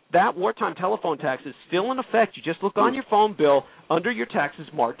 That wartime telephone tax is still in effect. You just look on your phone bill under your taxes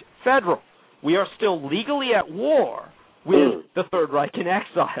marked federal. We are still legally at war with the Third Reich in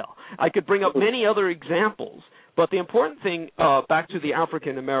exile. I could bring up many other examples, but the important thing, back to the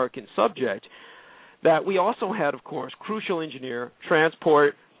African-American subject, that we also had, of course, crucial engineer,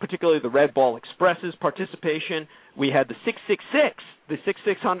 transport, particularly the Red Ball Express's participation. We had the 666, the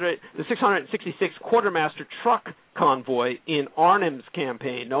 666 Quartermaster Truck Convoy in Arnhem's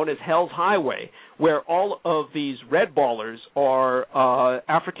campaign, known as Hell's Highway, where all of these Red Ballers are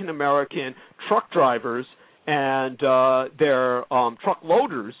African-American truck drivers and their truck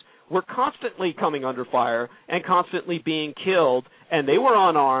loaders were constantly coming under fire and constantly being killed and they were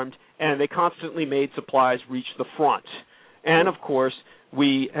unarmed, and they constantly made supplies reach the front. And, of course,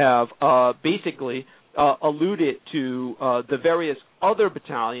 we have basically alluded to the various other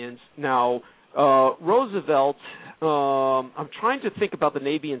battalions. Now, Roosevelt, I'm trying to think about the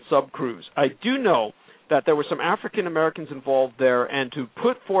Navy and subcrews. I do know that there were some African Americans involved there, and to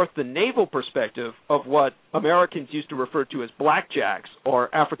put forth the naval perspective of what Americans used to refer to as blackjacks,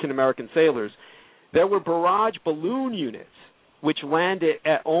 or African American sailors, there were barrage balloon units which landed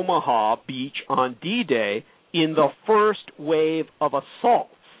at Omaha Beach on D-Day in the first wave of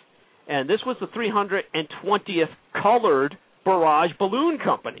assaults. And this was the 320th Colored Barrage Balloon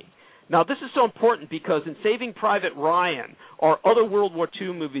Company. Now, this is so important because in Saving Private Ryan or other World War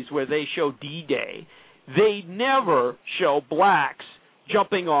II movies where they show D-Day, they never show blacks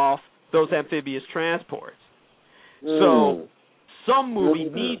jumping off those amphibious transports. So some movie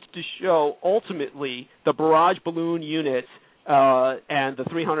needs to show, ultimately, the barrage balloon units and the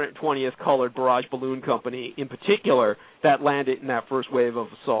 320th Colored Barrage Balloon Company in particular that landed in that first wave of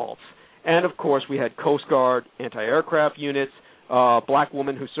assaults. And, of course, we had Coast Guard anti-aircraft units, black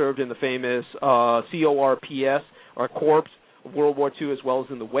woman who served in the famous CORPS, or Corps of World War II, as well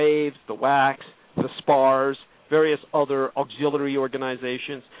as in the Waves, the WACs, the SPARS, various other auxiliary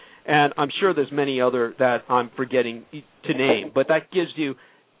organizations. And I'm sure there's many other that I'm forgetting to name, but that gives you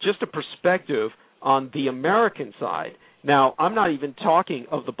just a perspective on the American side. Now, I'm not even talking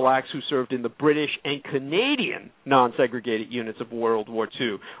of the blacks who served in the British and Canadian non-segregated units of World War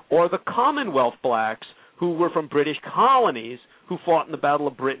II, or the Commonwealth blacks who were from British colonies who fought in the Battle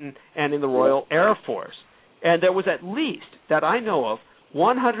of Britain and in the Royal Air Force. And there was at least, that I know of,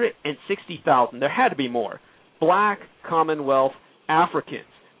 160,000, there had to be more, black Commonwealth Africans,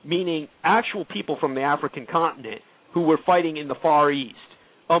 meaning actual people from the African continent who were fighting in the Far East,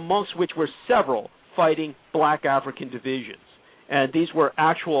 amongst which were several fighting black African divisions. And these were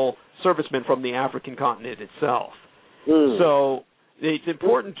actual servicemen from the African continent itself. So it's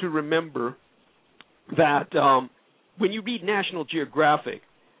important to remember that when you read National Geographic,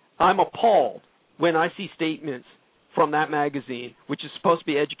 I'm appalled when I see statements from that magazine, which is supposed to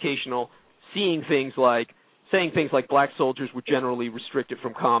be educational, saying things like black soldiers were generally restricted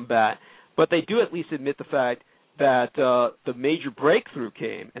from combat. But they do at least admit the fact that the major breakthrough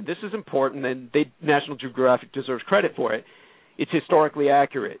came, and this is important, and National Geographic deserves credit for it. It's historically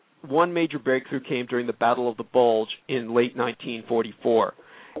accurate. One major breakthrough came during the Battle of the Bulge in late 1944.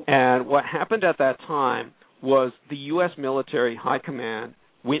 And what happened at that time was the U.S. military high command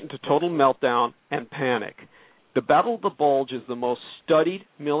went into total meltdown and panic. The Battle of the Bulge is the most studied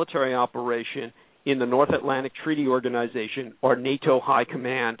military operation in the North Atlantic Treaty Organization, or NATO High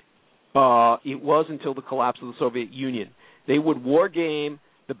Command. It was until the collapse of the Soviet Union. They would war game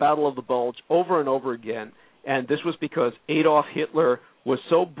the Battle of the Bulge over and over again, and this was because Adolf Hitler was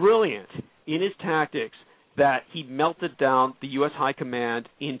so brilliant in his tactics that he melted down the U.S. High Command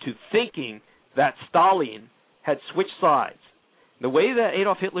into thinking that Stalin had switched sides. The way that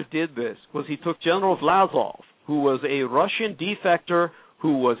Adolf Hitler did this was he took General Vlasov, who was a Russian defector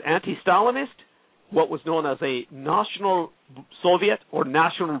who was anti-Stalinist, what was known as a National Soviet or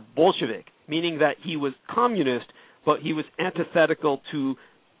National Bolshevik, meaning that he was communist, but he was antithetical to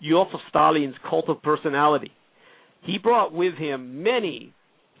Joseph Stalin's cult of personality. He brought with him many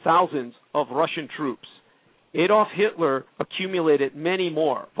thousands of Russian troops. Adolf Hitler accumulated many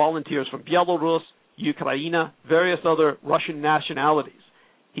more volunteers from Belarus, Ukraine, various other Russian nationalities.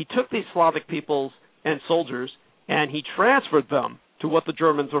 He took these Slavic peoples and soldiers, and he transferred them to what the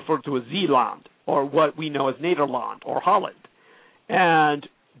Germans referred to as Zeeland, or what we know as Nederland, or Holland. And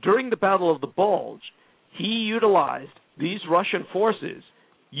during the Battle of the Bulge, he utilized these Russian forces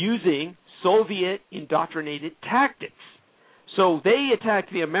using Soviet-indoctrinated tactics. So they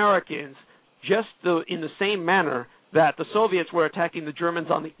attacked the Americans just in the same manner that the Soviets were attacking the Germans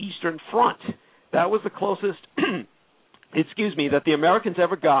on the Eastern Front. That was the closest, that the Americans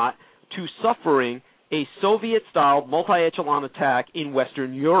ever got to suffering a Soviet-style multi-echelon attack in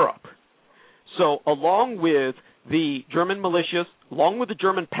Western Europe. So along with the German militias, along with the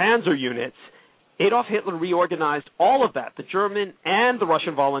German panzer units, Adolf Hitler reorganized all of that, the German and the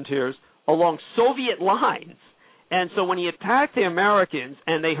Russian volunteers, along Soviet lines. And so when he attacked the Americans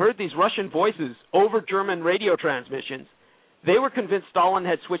and they heard these Russian voices over German radio transmissions, they were convinced Stalin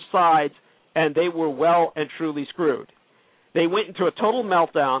had switched sides and they were well and truly screwed. They went into a total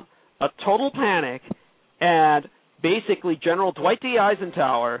meltdown, a total panic, and basically General Dwight D.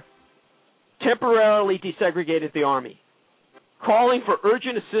 Eisenhower temporarily desegregated the army, calling for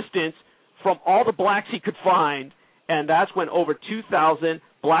urgent assistance from all the blacks he could find, and that's when over 2,000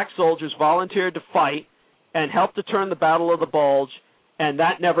 black soldiers volunteered to fight and helped to turn the Battle of the Bulge, and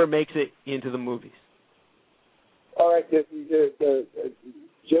that never makes it into the movies. All right, just you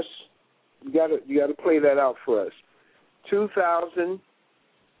got to play that out for us. 2,000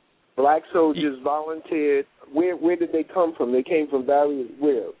 black soldiers volunteered. Where did they come from? They came from various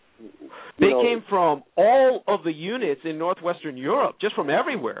where? They came from all of the units in northwestern Europe, just from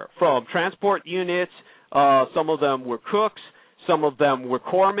everywhere, from transport units. Some of them were cooks. Some of them were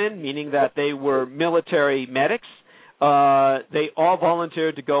corpsmen, meaning that they were military medics. They all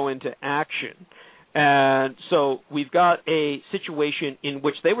volunteered to go into action. And so we've got a situation in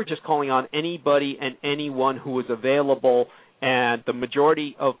which they were just calling on anybody and anyone who was available, and the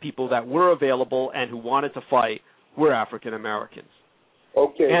majority of people that were available and who wanted to fight were African Americans.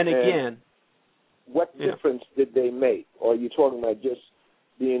 Okay. And again, what difference did they make? Or are you talking about just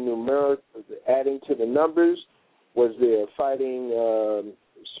being numeric, adding to the numbers? Was there fighting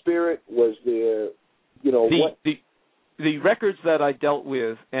spirit? Was there, what? The records that I dealt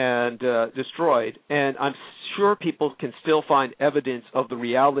with and destroyed, and I'm sure people can still find evidence of the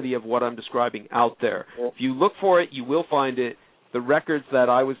reality of what I'm describing out there. Yeah. If you look for it, you will find it. The records that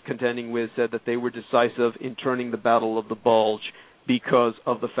I was contending with said that they were decisive in turning the Battle of the Bulge because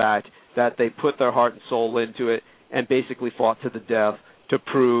of the fact that they put their heart and soul into it and basically fought to the death to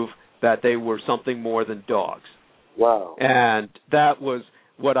prove that they were something more than dogs. Wow. And that was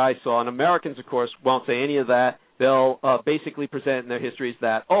what I saw. And Americans, of course, won't say any of that. They'll basically present in their histories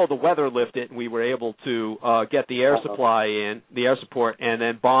that, the weather lifted and we were able to get the air supply in, the air support, and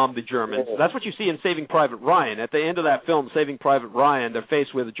then bomb the Germans. Yeah. That's what you see in Saving Private Ryan. At the end of that film, Saving Private Ryan, they're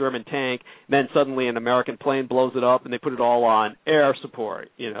faced with a German tank, then suddenly an American plane blows it up and they put it all on air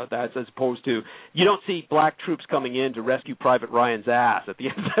support. That's as opposed to, you don't see black troops coming in to rescue Private Ryan's ass at the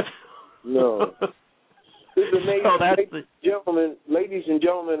end of that film. No. Ladies and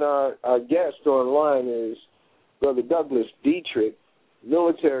gentlemen, our guest online is Brother Douglas Dietrich,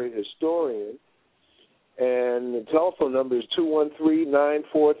 military historian, and the telephone number is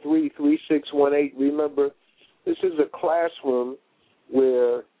 213-943-3618. Remember, this is a classroom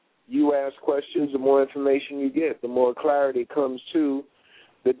where you ask questions, the more information you get, the more clarity comes to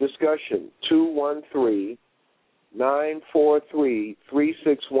the discussion.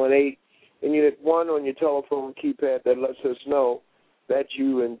 213-943-3618, and you hit 1 on your telephone keypad that lets us know that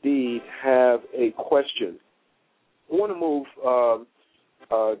you indeed have a question. I want to move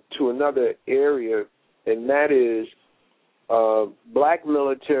to another area, and that is black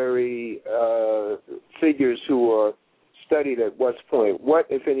military figures who are studied at West Point. What,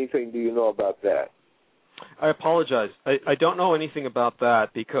 if anything, do you know about that? I apologize. I don't know anything about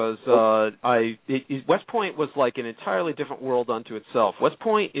that because West Point was like an entirely different world unto itself. West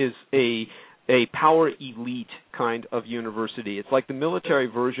Point is a power elite kind of university. It's like the military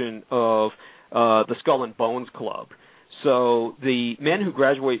version of the Skull and Bones Club. So the men who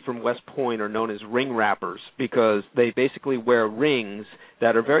graduate from West Point are known as ring wrappers because they basically wear rings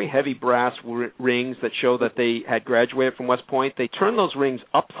that are very heavy brass rings that show that they had graduated from West Point. They turn those rings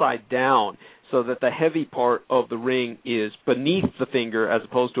upside down so that the heavy part of the ring is beneath the finger as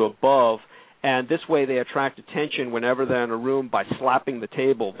opposed to above, and this way they attract attention whenever they're in a room by slapping the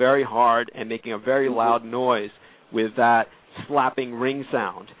table very hard and making a very loud noise with that slapping ring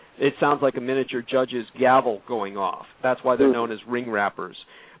sound. It sounds like a miniature judge's gavel going off. That's why they're known as ring wrappers.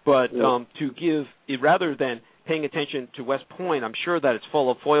 But to give, rather than paying attention to West Point, I'm sure that it's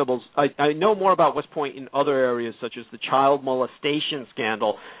full of foibles. I know more about West Point in other areas, such as the child molestation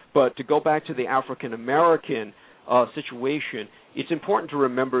scandal. But to go back to the African-American situation, it's important to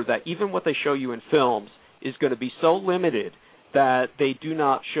remember that even what they show you in films is going to be so limited that they do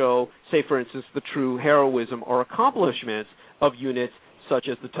not show, say, for instance, the true heroism or accomplishments of units such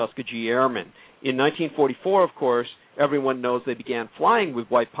as the Tuskegee Airmen. In 1944, of course, everyone knows they began flying with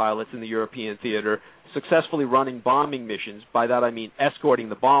white pilots in the European theater, successfully running bombing missions. By that I mean escorting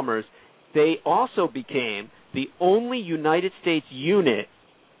the bombers. They also became the only United States unit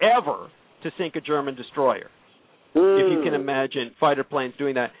ever to sink a German destroyer. If you can imagine fighter planes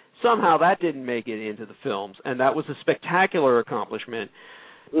doing that. Somehow that didn't make it into the films, and that was a spectacular accomplishment.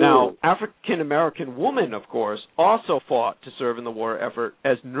 Now, African-American women, of course, also fought to serve in the war effort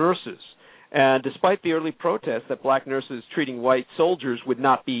as nurses. And despite the early protests that black nurses treating white soldiers would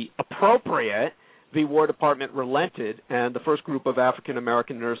not be appropriate, the War Department relented, and the first group of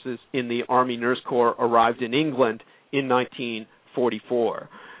African-American nurses in the Army Nurse Corps arrived in England in 1944.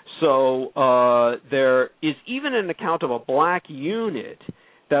 So there is even an account of a black unit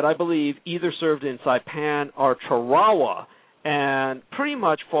that I believe either served in Saipan or Tarawa and pretty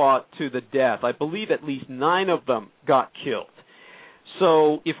much fought to the death. I believe at least 9 of them got killed.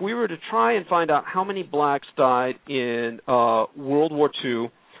 So if we were to try and find out how many blacks died in World War II,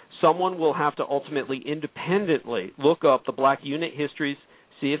 someone will have to ultimately independently look up the black unit histories,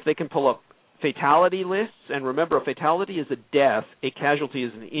 see if they can pull up fatality lists. And remember, a fatality is a death, a casualty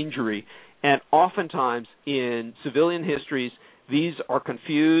is an injury. And oftentimes in civilian histories, these are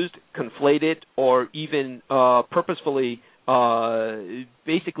confused, conflated, or even purposefully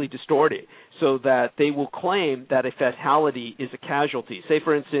basically distorted, so that they will claim that a fatality is a casualty. Say,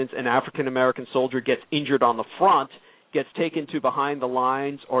 for instance, an African-American soldier gets injured on the front, gets taken to behind the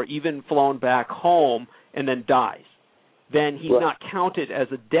lines, or even flown back home, and then dies. Then he's not counted as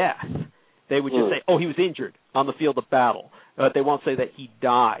a death. They would just say, oh, he was injured on the field of battle. They won't say that he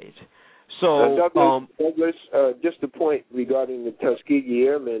died. So, Douglas, just a point regarding the Tuskegee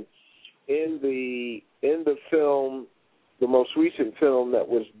Airmen. In the film, the most recent film that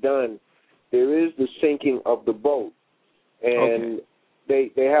was done, there is the sinking of the boat, and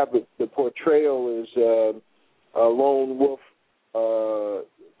they have the portrayal is a lone wolf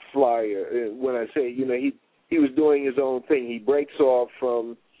flyer. When I say, he was doing his own thing. He breaks off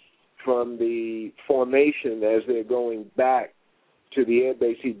from the formation as they're going back to the air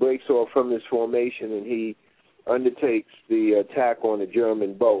base. He breaks off from this formation and he undertakes the attack on a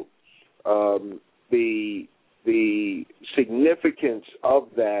German boat. The significance of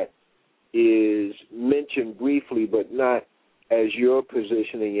that is mentioned briefly, but not as you're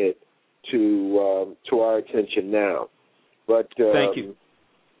positioning it to our attention now. But thank you.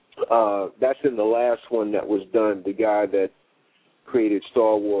 That's in the last one that was done. The guy that created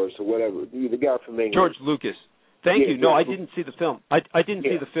Star Wars or whatever, the guy from England, George Lucas. Thank you. No, I didn't see the film. I didn't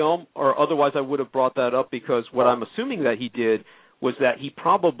see the film, or otherwise I would have brought that up, because what I'm assuming that he did was that he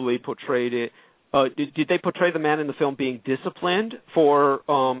probably portrayed it. Did they portray the man in the film being disciplined for,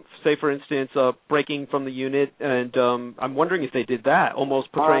 say, for instance, breaking from the unit? And I'm wondering if they did that,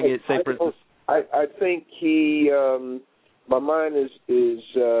 almost portraying it, say, for instance. I think he, my mind is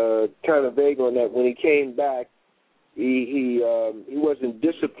kind of vague on that. When he came back, he wasn't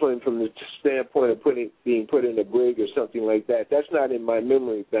disciplined from the standpoint of being put in a brig or something like that. That's not in my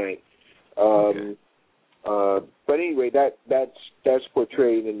memory bank. But anyway, that's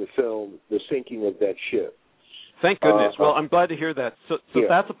portrayed in the film, the sinking of that ship. Thank goodness. Well, I'm glad to hear that. So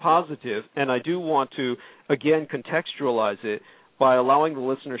that's a positive, and I do want to, again, contextualize it by allowing the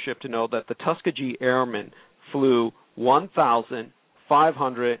listenership to know that the Tuskegee Airmen flew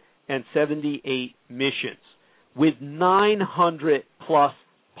 1,578 missions with 900-plus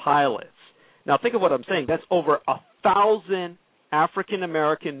pilots. Now, think of what I'm saying. That's over 1,000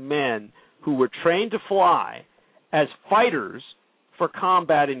 African-American men who were trained to fly as fighters for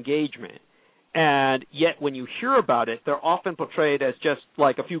combat engagement. And yet when you hear about it, they're often portrayed as just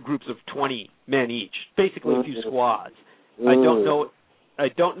like a few groups of 20 men each, basically a few squads. I don't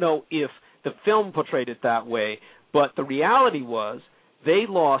know if the film portrayed it that way, but the reality was they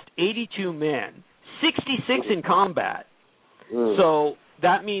lost 82 men, 66 in combat. So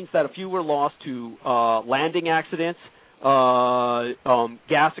that means that a few were lost to landing accidents,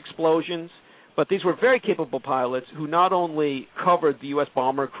 gas explosions, but these were very capable pilots who not only covered the U.S.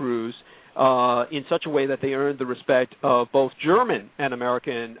 bomber crews in such a way that they earned the respect of both German and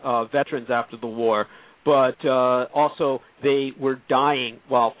American veterans after the war, but also they were dying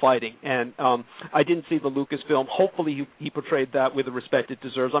while fighting. And I didn't see the Lucas film. Hopefully he portrayed that with the respect it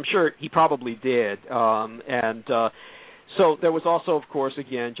deserves. I'm sure he probably did. So there was also, of course,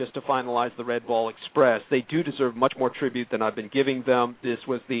 again, just to finalize the Red Ball Express, they do deserve much more tribute than I've been giving them. This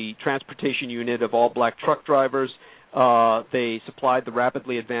was the transportation unit of all black truck drivers. They supplied the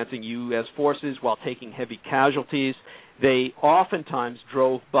rapidly advancing U.S. forces while taking heavy casualties. They oftentimes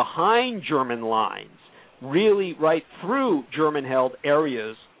drove behind German lines, really right through German-held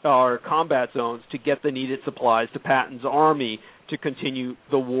areas or combat zones to get the needed supplies to Patton's army to continue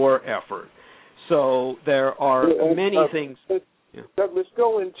the war effort. So there are many things. Let's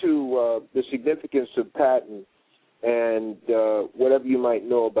go into the significance of Patton and whatever you might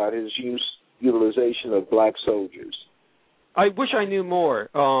know about his utilization of black soldiers. I wish I knew more.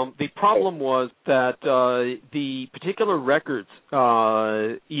 The problem was that the particular records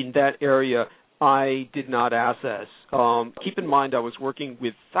in that area I did not access. Keep in mind I was working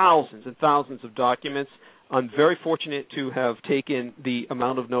with thousands and thousands of documents. I'm very fortunate to have taken the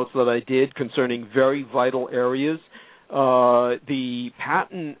amount of notes that I did concerning very vital areas. The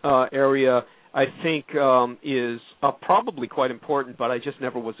Patton area, I think, is probably quite important, but I just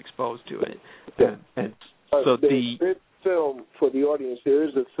never was exposed to it. And so the film, for the audience, there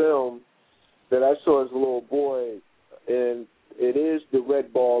is a film that I saw as a little boy, and it is the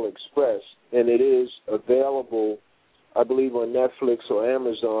Red Ball Express, and it is available I believe on Netflix or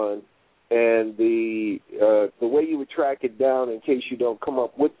Amazon, and the way you would track it down in case you don't come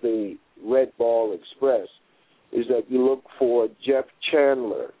up with the Red Ball Express is that you look for Jeff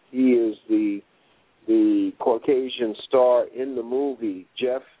Chandler. He is the Caucasian star in the movie,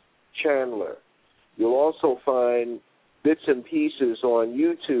 Jeff Chandler. You'll also find bits and pieces on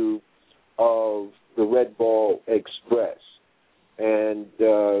YouTube of the Red Ball Express. And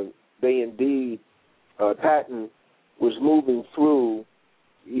they indeed, Patton was moving through.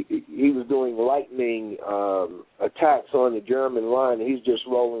 He was doing lightning attacks on the German line, and he's just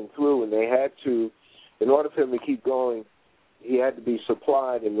rolling through. And they had to, in order for him to keep going, he had to be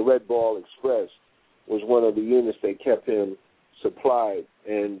supplied, and the Red Ball Express was one of the units that kept him supplied.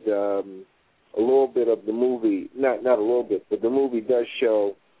 And a little bit of the movie, not a little bit, but the movie does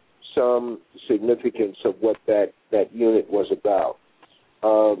show some significance of what that unit was about.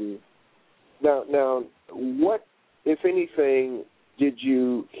 Now, what, if anything, did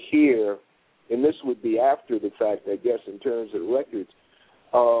you hear, and this would be after the fact, I guess, in terms of records,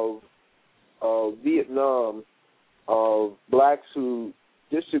 of Vietnam, of blacks who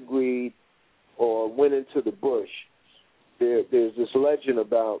disagreed or went into the bush? There's this legend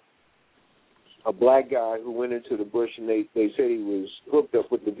about a black guy who went into the bush, and they said he was hooked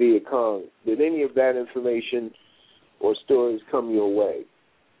up with the Viet Cong. Did any of that information or stories come your way?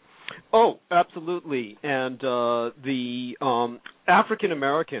 Oh, absolutely. And the African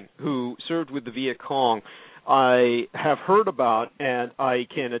American who served with the Viet Cong, I have heard about, and I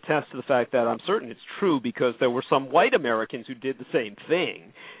can attest to the fact that I'm certain it's true because there were some white Americans who did the same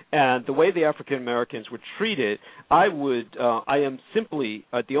thing. And the way the African Americans were treated, I am simply,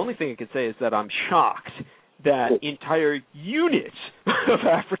 the only thing I can say is that I'm shocked that entire units of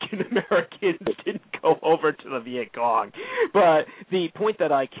African Americans didn't go over to the Viet Cong. But the point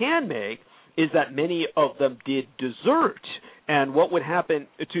that I can make is that many of them did desert. And what would happen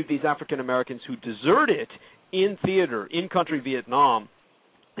to these African Americans who deserted in theater, in country Vietnam,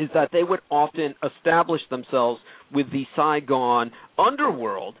 is that they would often establish themselves with the Saigon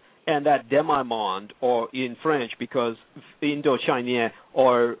underworld and that demi-monde, or in French, because Indochina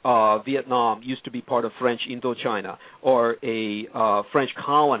or Vietnam used to be part of French Indochina, or a French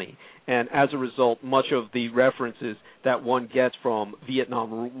colony. And as a result, much of the references that one gets from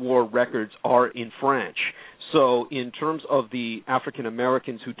Vietnam War records are in French. So in terms of the African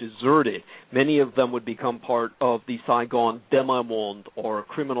Americans who deserted, many of them would become part of the Saigon demi-monde, or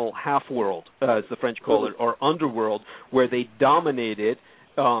criminal half-world, as the French call it, or underworld, where they dominated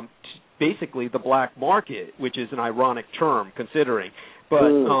basically the black market, which is an ironic term considering. But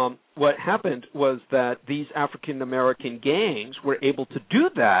what happened was that these African American gangs were able to do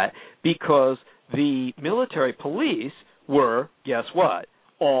that because the military police were, guess what,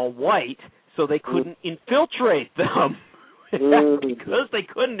 all white, so they couldn't infiltrate them. Because they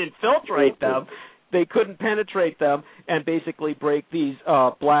couldn't infiltrate them, they couldn't penetrate them and basically break these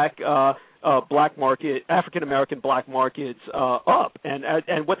black market, African American black markets up.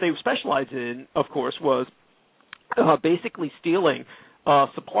 And what they specialized in, of course, was basically stealing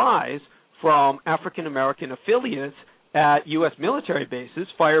supplies from African American affiliates at U.S. military bases,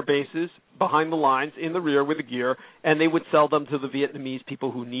 fire bases, behind the lines, in the rear with the gear, and they would sell them to the Vietnamese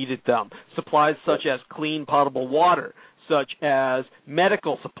people who needed them. Supplies such as clean potable water, such as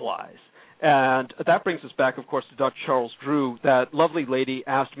medical supplies. And that brings us back, of course, to Dr. Charles Drew. That lovely lady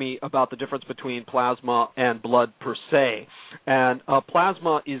asked me about the difference between plasma and blood per se. And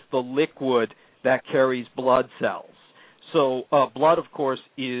plasma is the liquid that carries blood cells. So blood, of course,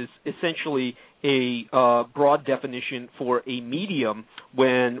 is essentially a broad definition for a medium.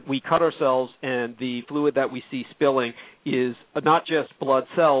 When we cut ourselves and the fluid that we see spilling is not just blood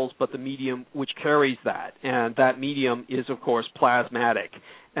cells, but the medium which carries that. And that medium is, of course, plasmatic.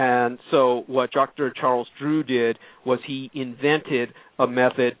 And so what Dr. Charles Drew did was he invented a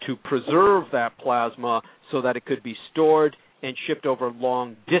method to preserve that plasma so that it could be stored and shipped over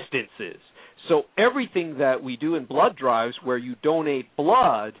long distances. So everything that we do in blood drives where you donate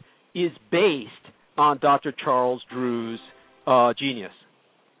blood is based on Dr. Charles Drew's genius.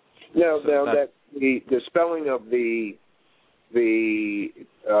 Now that the spelling of the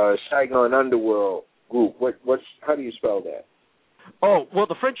Saigon Underworld group, how do you spell that? Oh, well,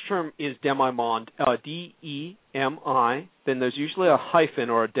 the French term is demi-monde, D-E-M-I. Then there's usually a hyphen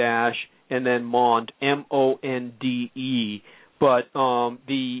or a dash, and then monde, M-O-N-D-E. But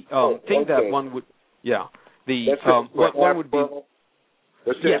thing that one would, one would be.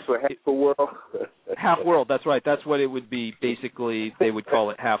 That stands for half a world. Half world, that's right. That's what it would be. Basically, they would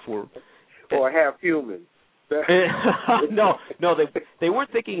call it half world. Or half human. No, they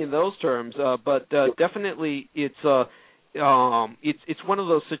weren't thinking in those terms, but definitely it's one of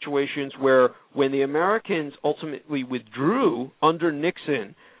those situations where when the Americans ultimately withdrew under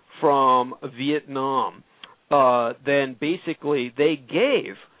Nixon from Vietnam, then basically they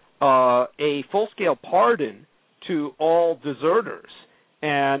gave a full-scale pardon to all deserters.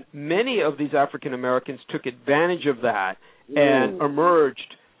 And many of these African Americans took advantage of that and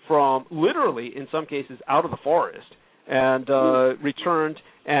emerged from literally, in some cases, out of the forest and returned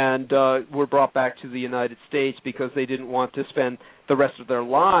and were brought back to the United States because they didn't want to spend the rest of their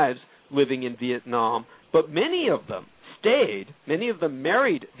lives living in Vietnam. But many of them stayed. Many of them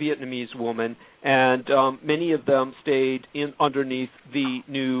married Vietnamese women, and many of them stayed underneath the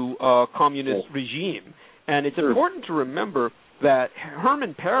new communist regime. And it's important to remember that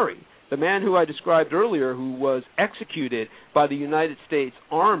Herman Perry, the man who I described earlier who was executed by the United States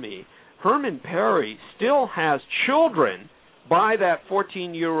Army, Herman Perry still has children by that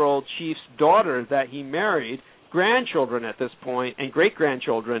 14-year-old chief's daughter that he married, grandchildren at this point, and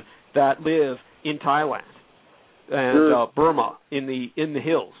great-grandchildren that live in Thailand and Burma in the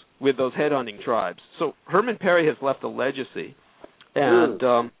hills with those headhunting tribes. So Herman Perry has left a legacy.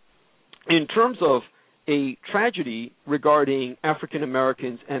 And in terms of a tragedy regarding African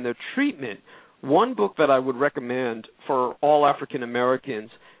Americans and their treatment, one book that I would recommend for all African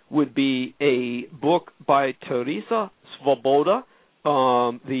Americans would be a book by Teresa Svoboda.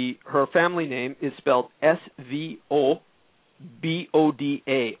 Her family name is spelled Svoboda.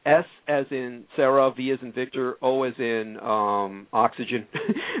 S as in Sarah, V as in Victor, O as in oxygen,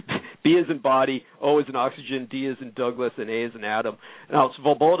 B as in body, O as in oxygen, D as in Douglas, and A as in Adam. Now,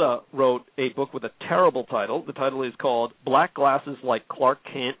 Svoboda wrote a book with a terrible title. The title is called Black Glasses Like Clark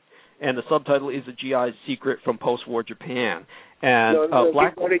Kent, and the subtitle is A GI's Secret from Post-War Japan. And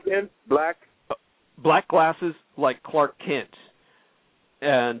Black Glasses Like Clark Kent.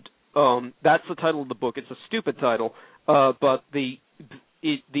 And that's the title of the book. It's a stupid title. But the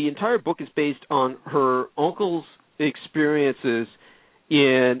entire book is based on her uncle's experiences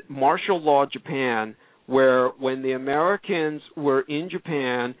in martial law Japan, where when the Americans were in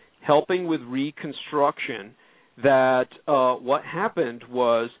Japan helping with reconstruction, that what happened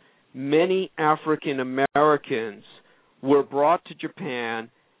was many African Americans were brought to Japan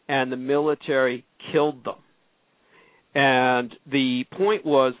and the military killed them. And the point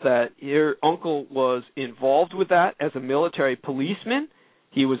was that her uncle was involved with that as a military policeman.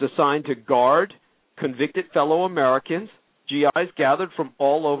 He was assigned to guard convicted fellow Americans, GIs gathered from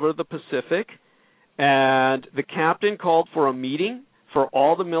all over the Pacific, and the captain called for a meeting for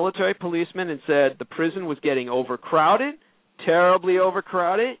all the military policemen and said the prison was getting overcrowded, terribly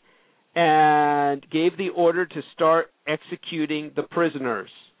overcrowded, and gave the order to start executing the prisoners,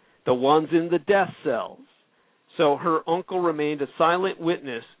 the ones in the death cells. So her uncle remained a silent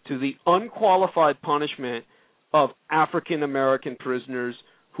witness to the unqualified punishment of African-American prisoners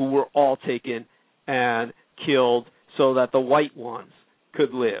who were all taken and killed so that the white ones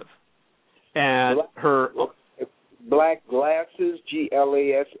could live. And her... Black Glasses,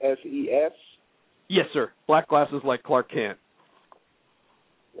 Glasses? Yes, sir. Black Glasses Like Clark Kent.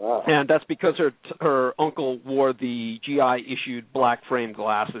 Wow. And that's because her uncle wore the GI-issued black frame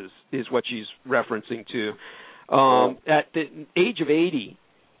glasses, is what she's referencing to. At the age of 80,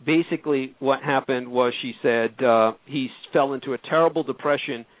 basically what happened was, she said, he fell into a terrible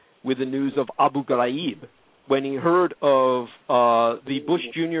depression with the news of Abu Ghraib. When he heard of the Bush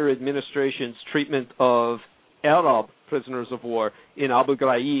Jr. administration's treatment of Arab prisoners of war in Abu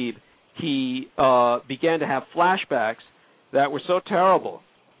Ghraib, he began to have flashbacks that were so terrible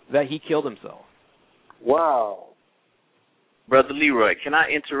that he killed himself. Wow. Brother Leroy, can I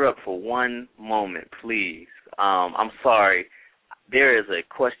interrupt for one moment, please? I'm sorry. There is a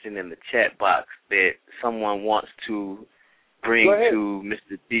question in the chat box that someone wants to bring to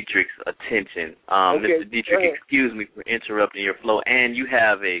Mr. Dietrich's attention. Mr. Dietrich, excuse me for interrupting your flow. And you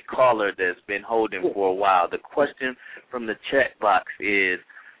have a caller that's been holding for a while. The question from the chat box is,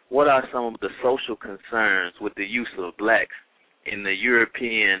 what are some of the social concerns with the use of blacks in the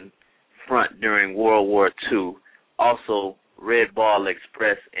European front during World War II? Also, Red Ball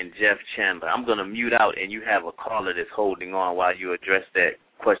Express and Jeff Chandler. I'm going to mute out, and you have a caller that's holding on while you address that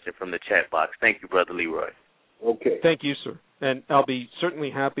question from the chat box. Thank you, Brother Leroy. Okay. Thank you, sir. And I'll be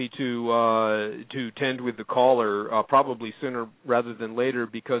certainly happy to tend with the caller probably sooner rather than later,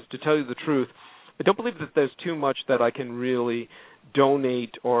 because to tell you the truth, I don't believe that there's too much that I can really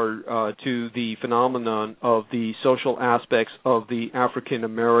donate or to the phenomenon of the social aspects of the African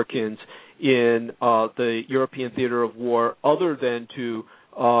Americans in the European theater of war, other than to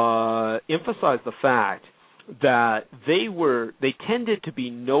emphasize the fact that they tended to be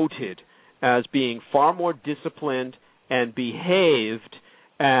noted as being far more disciplined and behaved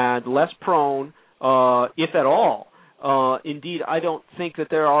and less prone, if at all. Indeed, I don't think that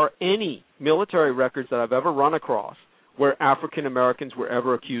there are any military records that I've ever run across where African Americans were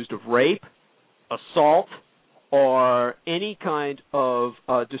ever accused of rape, assault, or any kind of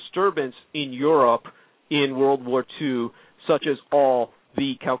disturbance in Europe in World War II, such as all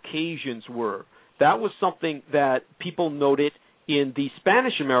the Caucasians were. That was something that people noted in the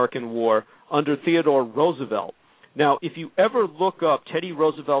Spanish-American War under Theodore Roosevelt. Now, if you ever look up Teddy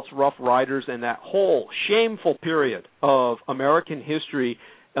Roosevelt's Rough Riders and that whole shameful period of American history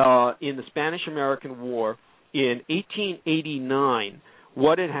in the Spanish-American War in 1889,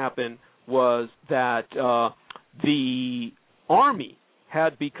 what had happened was that the Army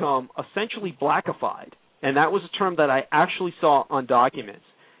had become essentially blackified, and that was a term that I actually saw on documents.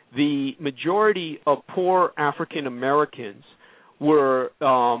 The majority of poor African Americans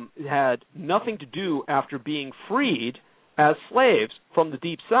had nothing to do after being freed as slaves from the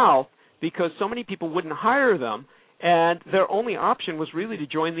Deep South because so many people wouldn't hire them, and their only option was really to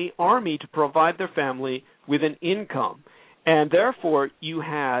join the Army to provide their family with an income. And therefore, you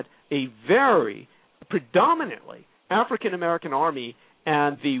had a very predominantly African American Army,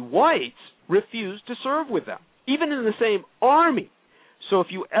 and the whites refused to serve with them, even in the same Army. So if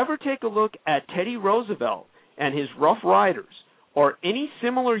you ever take a look at Teddy Roosevelt and his Rough Riders, or any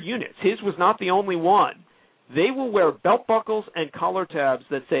similar units, his was not the only one, they will wear belt buckles and collar tabs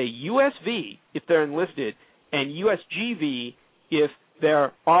that say USV if they're enlisted and USGV if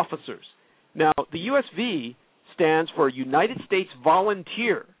they're officers. Now, the USV stands for United States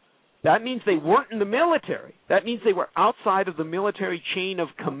Volunteer. That means they weren't in the military. That means they were outside of the military chain of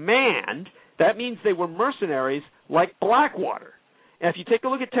command. That means they were mercenaries like Blackwater. And if you take a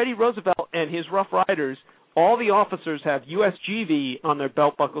look at Teddy Roosevelt and his Rough Riders, all the officers have USGV on their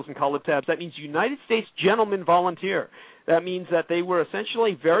belt buckles and collar tabs. That means United States Gentleman Volunteer. That means that they were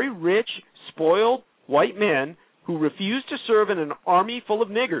essentially very rich, spoiled white men who refused to serve in an army full of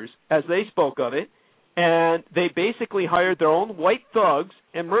niggers, as they spoke of it, and they basically hired their own white thugs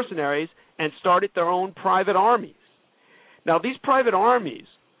and mercenaries and started their own private armies. Now, these private armies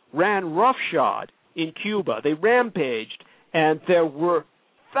ran roughshod in Cuba. They rampaged, and there were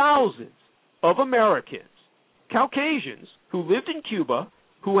thousands of Americans, Caucasians, who lived in Cuba,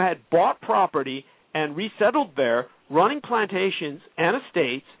 who had bought property and resettled there, running plantations and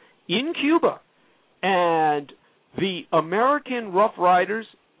estates in Cuba. And the American Rough Riders,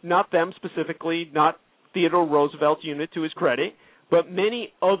 not them specifically, not Theodore Roosevelt's unit to his credit, but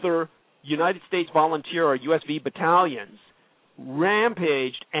many other United States Volunteer or USV battalions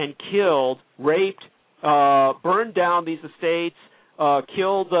rampaged and killed, raped, burned down these estates,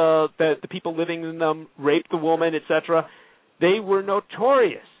 killed the people living in them, raped the woman, etc. They were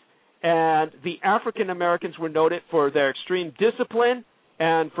notorious, and the African Americans were noted for their extreme discipline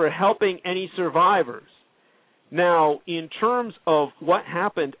and for helping any survivors. Now, in terms of what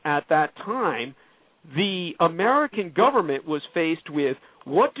happened at that time, the American government was faced with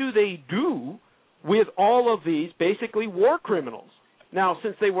what do they do with all of these basically war criminals. Now,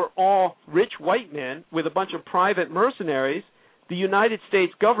 since they were all rich white men with a bunch of private mercenaries, the United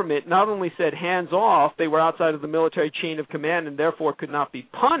States government not only said hands off, they were outside of the military chain of command and therefore could not be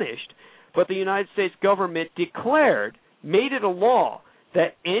punished, but the United States government declared, made it a law,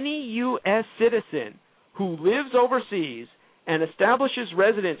 that any U.S. citizen who lives overseas and establishes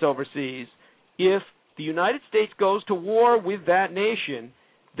residence overseas, if the United States goes to war with that nation,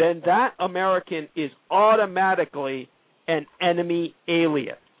 then that American is automatically an enemy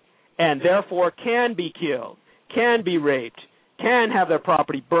alien and therefore can be killed, can be raped, can have their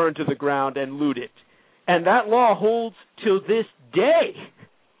property burned to the ground and looted. And that law holds to this day.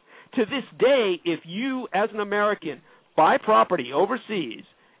 To this day, if you, as an American, buy property overseas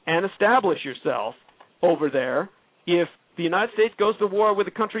and establish yourself over there, if the United States goes to war with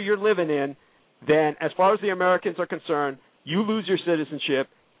the country you're living in, then as far as the Americans are concerned, you lose your citizenship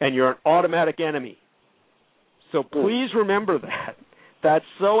and you're an automatic enemy. So please remember that. That's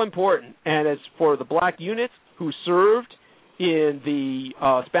so important. And as for the black units who served in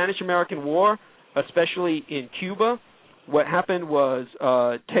the Spanish-American War, especially in Cuba, what happened was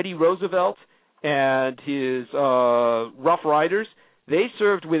Teddy Roosevelt and his Rough Riders, they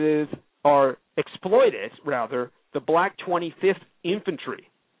served with, or exploited, rather, the Black 25th Infantry.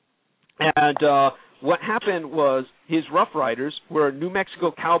 And what happened was his Rough Riders were New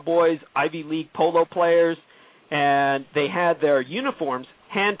Mexico Cowboys, Ivy League polo players, and they had their uniforms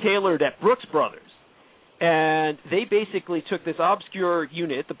hand-tailored at Brooks Brothers. And they basically took this obscure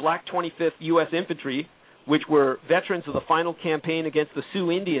unit, the Black 25th U.S. Infantry, which were veterans of the final campaign against the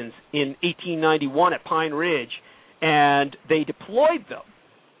Sioux Indians in 1891 at Pine Ridge, and they deployed them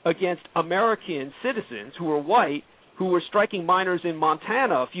against American citizens who were white who were striking miners in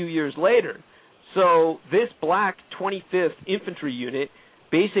Montana a few years later. So this black 25th Infantry Unit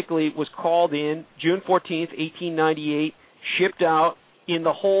basically was called in June 14th, 1898, shipped out in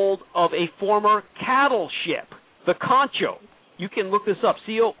the hold of a former cattle ship, the Concho. You can look this up,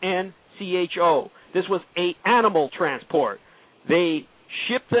 C-O-N-C-H-O. This was an animal transport. They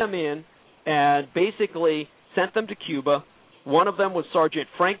shipped them in and basically sent them to Cuba. One of them was Sergeant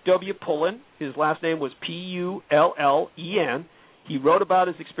Frank W. Pullen. His last name was P-U-L-L-E-N. He wrote about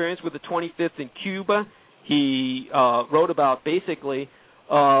his experience with the 25th in Cuba. He wrote about basically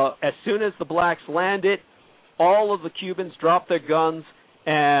as soon as the blacks landed, all of the Cubans dropped their guns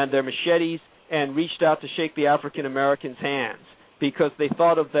and their machetes and reached out to shake the African Americans' hands because they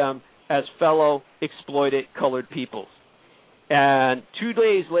thought of them as fellow exploited colored peoples. And 2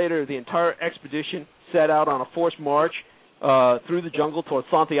 days later, the entire expedition set out on a forced march through the jungle towards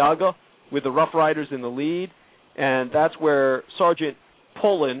Santiago with the Rough Riders in the lead. And that's where Sergeant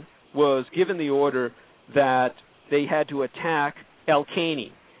Pullen was given the order that they had to attack El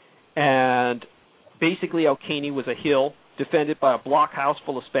Caney. And basically El Caney was a hill defended by a blockhouse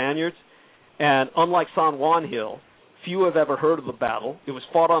full of Spaniards. And unlike San Juan Hill, few have ever heard of the battle. It was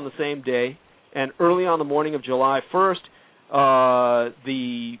fought on the same day. And early on the morning of July 1st,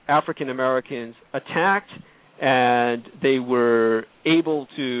 the African Americans attacked, and they were able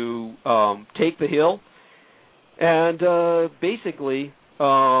to take the hill. And basically,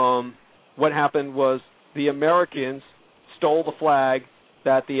 what happened was the Americans stole the flag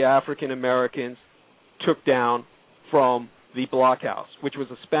that the African Americans took down from the blockhouse, which was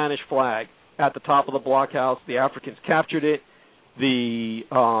a Spanish flag. At the top of the blockhouse, the Africans captured it. The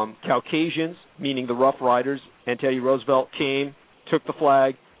Caucasians, meaning the Rough Riders, and Teddy Roosevelt came, took the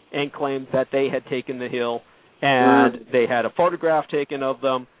flag, and claimed that they had taken the hill. And they had a photograph taken of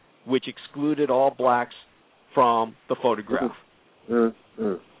them, which excluded all blacks from the photograph. Ladies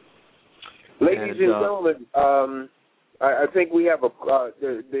and gentlemen, I think we have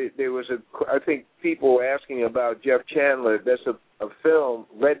there was I think people were asking about Jeff Chandler. That's a film,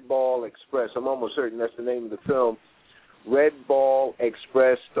 Red Ball Express. I'm almost certain that's the name of the film. Red Ball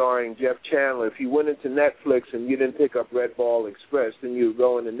Express, starring Jeff Chandler. If you went into Netflix and you didn't pick up Red Ball Express, then you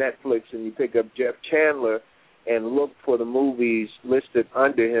go into Netflix and you pick up Jeff Chandler and look for the movies listed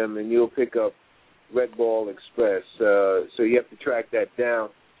under him, and you'll pick up Red Ball Express. So you have to track that down.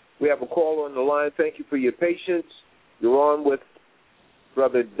 We have a caller on the line. Thank you for your patience. You're on with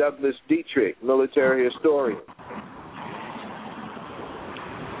Brother Douglas Dietrich, military historian.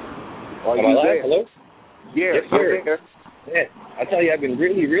 Are you there? Hello? Yes, sir. Yeah, I tell you, I've been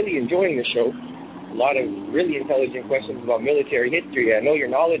really, really enjoying the show. A lot of really intelligent questions about military history. I know you're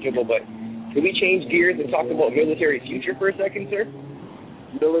knowledgeable, but can we change gears and talk about military future for a second, sir?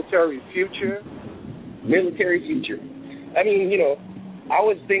 Military future? Military future. I mean, you know, I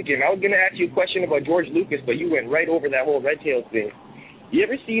was thinking, I was going to ask you a question about George Lucas, but you went right over that whole Red Tails thing. You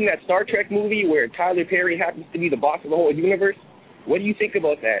ever seen that Star Trek movie where Tyler Perry happens to be the boss of the whole universe? What do you think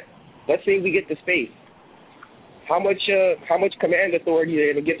about that? Let's say we get to space. How much command authority are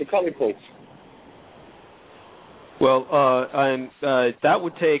they going to give to colored folks? Well, that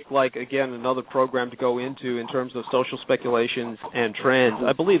would take, again, another program to go into in terms of social speculations and trends.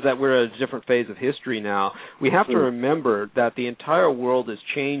 I believe that we're at a different phase of history now. We have to remember that the entire world is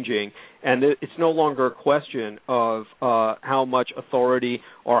changing, and it's no longer a question of how much authority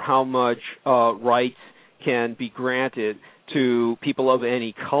or how much rights can be granted to people of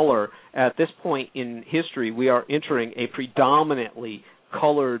any color. At this point in history, we are entering a predominantly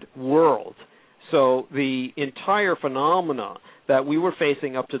colored world. So the entire phenomena that we were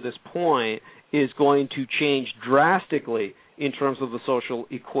facing up to this point is going to change drastically in terms of the social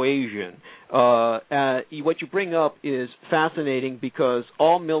equation. What you bring up is fascinating because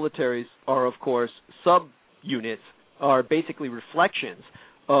all militaries are, of course, subunits, are basically reflections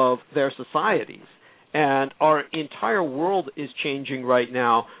of their societies. And our entire world is changing right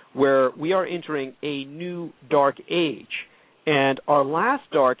now where we are entering a new dark age. And our last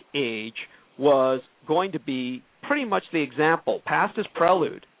dark age was going to be pretty much the example, past as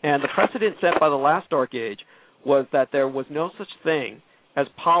prelude. And the precedent set by the last dark age was that there was no such thing as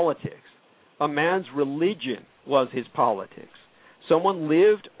politics. A man's religion was his politics. Someone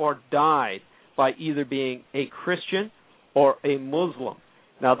lived or died by either being a Christian or a Muslim.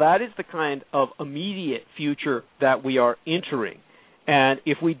 Now, that is the kind of immediate future that we are entering. And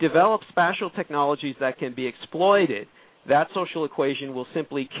if we develop spatial technologies that can be exploited, that social equation will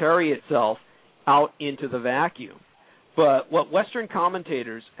simply carry itself out into the vacuum. But what Western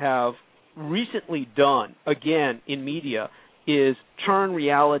commentators have recently done, again, in media, is turn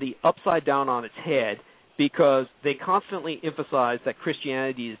reality upside down on its head, because they constantly emphasize that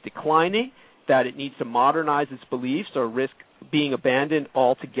Christianity is declining, that it needs to modernize its beliefs or risk being abandoned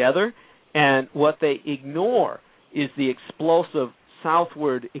altogether. And what they ignore is the explosive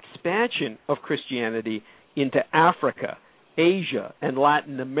southward expansion of Christianity into Africa, Asia, and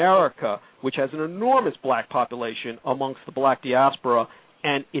Latin America, which has an enormous black population amongst the black diaspora,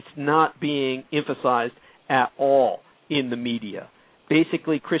 and it's not being emphasized at all in the media.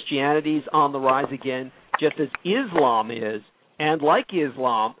 Basically, Christianity is on the rise again, just as Islam is, and like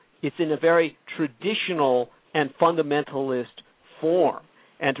Islam, it's in a very traditional and fundamentalist form.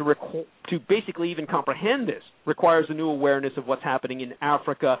 And to basically even comprehend this requires a new awareness of what's happening in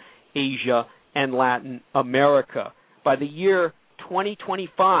Africa, Asia, and Latin America. By the year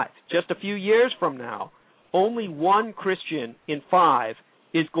 2025, just a few years from now, only one Christian in 5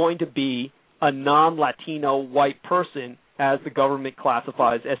 is going to be a non-Latino white person, as the government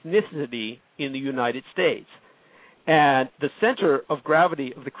classifies ethnicity in the United States. And the center of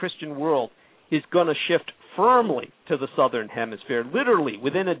gravity of the Christian world is going to shift firmly to the southern hemisphere. Literally,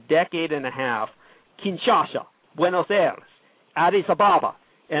 within a decade and a half, Kinshasa, Buenos Aires, Addis Ababa,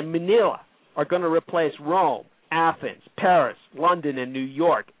 and Manila are going to replace Rome, Athens, Paris, London, and New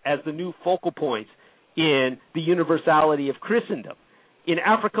York as the new focal points in the universality of Christendom. In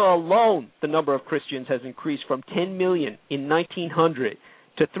Africa alone, the number of Christians has increased from 10 million in 1900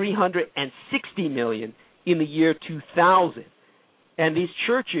 to 360 million in the year 2000. And these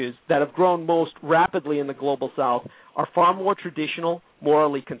churches that have grown most rapidly in the global south are far more traditional,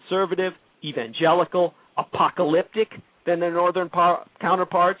 morally conservative, evangelical, apocalyptic than their northern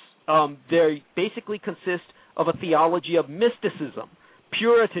counterparts. They basically consist of a theology of mysticism,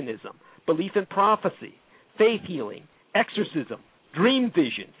 Puritanism, belief in prophecy, faith healing, exorcism, dream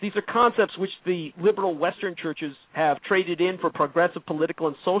visions. These are concepts which the liberal Western churches have traded in for progressive political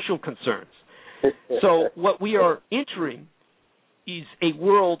and social concerns. So what we are entering is a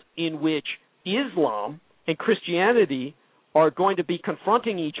world in which Islam and Christianity are going to be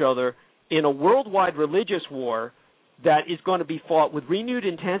confronting each other in a worldwide religious war that is going to be fought with renewed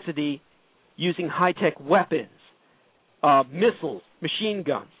intensity using high-tech weapons, missiles, machine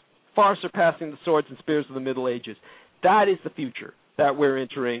guns, far surpassing the swords and spears of the Middle Ages. That is the future that we're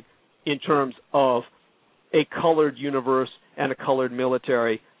entering in terms of a colored universe and a colored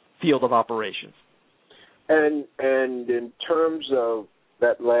military field of operations. And in terms of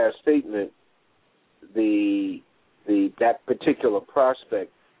that last statement, that particular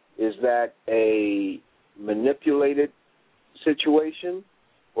prospect, is that a manipulated situation,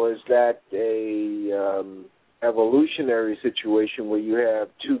 or is that a evolutionary situation where you have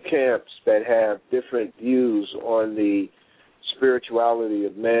two camps that have different views on the spirituality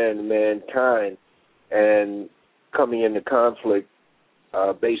of man and mankind and coming into conflict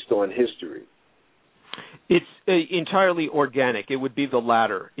based on history? It's entirely organic. It would be the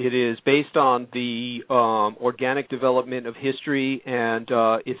latter. It is based on the organic development of history, and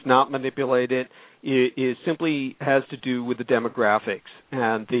it's not manipulated. It simply has to do with the demographics.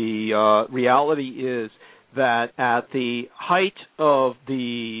 And the reality is that at the height of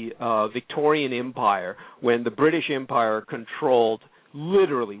the Victorian Empire, when the British Empire controlled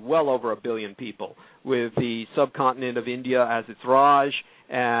literally well over 1 billion people, with the subcontinent of India as its Raj,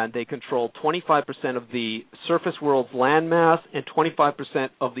 and they controlled 25% of the surface world's landmass and 25%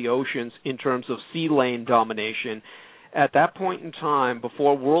 of the oceans in terms of sea lane domination. At that point in time,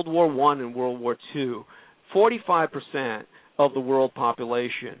 before World War I and World War II, 45% of the world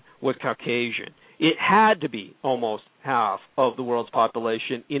population was Caucasian. It had to be almost half of the world's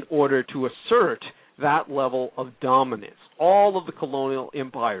population in order to assert that level of dominance. All of the colonial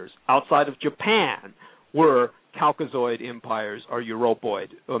empires outside of Japan were Caucasoid empires, or Europoid,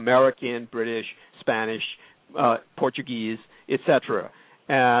 American, British, Spanish, Portuguese, etc.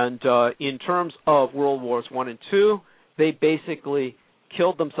 And in terms of World Wars I and II, they basically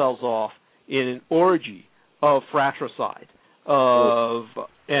killed themselves off in an orgy of fratricide.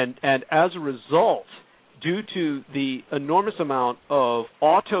 And as a result, due to the enormous amount of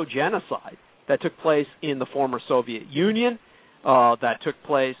autogenocide that took place in the former Soviet Union, that took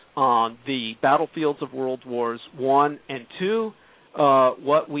place on the battlefields of World Wars I and II,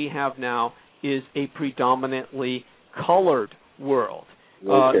 what we have now is a predominantly colored world.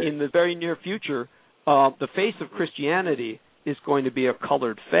 Okay. In the very near future, the face of Christianity is going to be a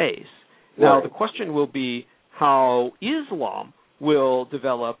colored face. Now, Right. the question will be how Islam will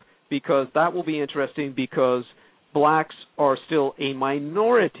develop, because that will be interesting, because blacks are still a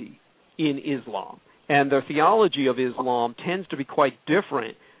minority in Islam. And their theology of Islam tends to be quite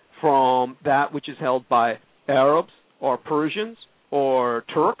different from that which is held by Arabs or Persians or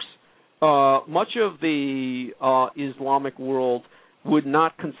Turks. Much of the Islamic world would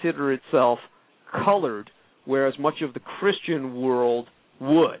not consider itself colored, whereas much of the Christian world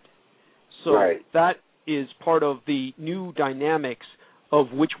would. So that is part of the new dynamics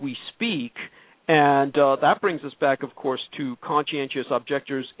of which we speak, and that brings us back, of course, to conscientious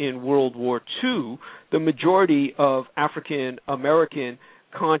objectors in World War II. The majority of African-American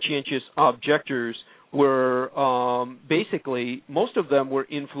conscientious objectors were basically, most of them were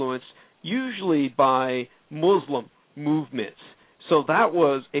influenced usually by Muslim movements. So that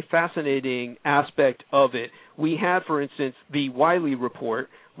was a fascinating aspect of it. We had, for instance, the Wiley Report,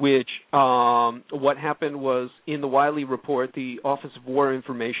 which what happened was in the Wiley Report, the Office of War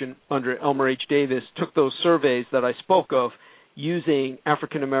Information under Elmer H. Davis took those surveys that I spoke of using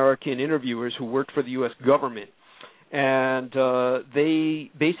African-American interviewers who worked for the U.S. government. And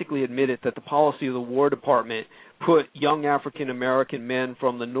they basically admitted that the policy of the War Department put young African-American men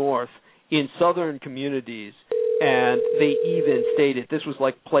from the North in Southern communities, and they even stated this was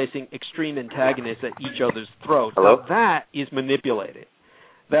like placing extreme antagonists at each other's throats. Hello? Now, that is manipulated.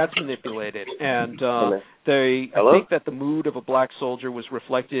 That's manipulated. And I think that the mood of a black soldier was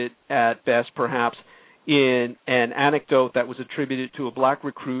reflected at best perhaps in an anecdote that was attributed to a black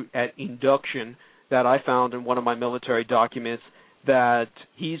recruit at induction that I found in one of my military documents, that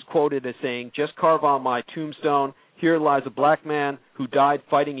he's quoted as saying, "Just carve on my tombstone, here lies a black man who died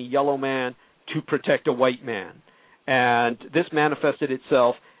fighting a yellow man to protect a white man." And this manifested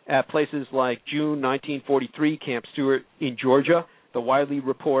itself at places like June 1943, Camp Stewart in Georgia. The Wiley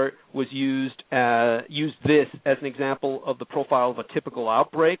Report was used this as an example of the profile of a typical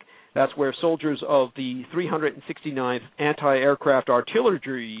outbreak. That's where soldiers of the 369th Anti-Aircraft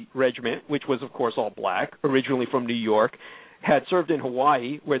Artillery Regiment, which was, of course, all black, originally from New York, had served in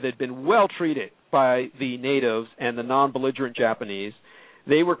Hawaii, where they'd been well treated by the natives and the non-belligerent Japanese.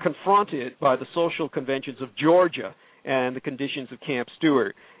 They were confronted by the social conventions of Georgia and the conditions of Camp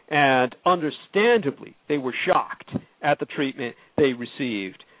Stewart, and understandably, they were shocked at the treatment they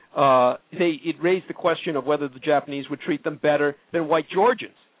received. It raised the question of whether the Japanese would treat them better than white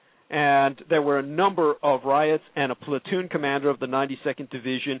Georgians. And there were a number of riots, and a platoon commander of the 92nd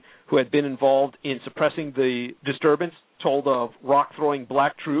Division who had been involved in suppressing the disturbance told of rock-throwing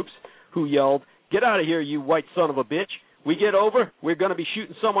black troops who yelled, "Get out of here, you white son of a bitch. We get over, we're going to be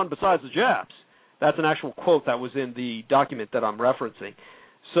shooting someone besides the Japs." That's an actual quote that was in the document that I'm referencing.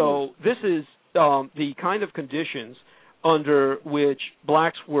 So this is the kind of conditions under which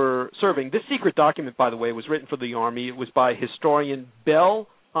blacks were serving. This secret document, by the way, was written for the Army. It was by historian Bell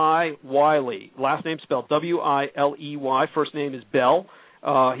I. Wiley, last name spelled W-I-L-E-Y, first name is Bell.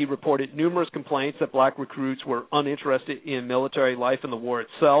 He reported numerous complaints that black recruits were uninterested in military life and the war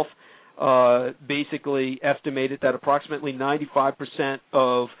itself. Basically estimated that approximately 95%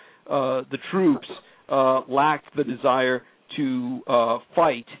 of the troops lacked the desire to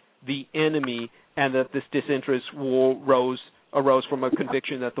fight the enemy, and that this disinterest arose from a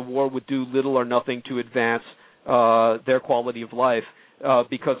conviction that the war would do little or nothing to advance their quality of life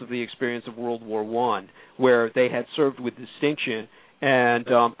because of the experience of World War I, where they had served with distinction. And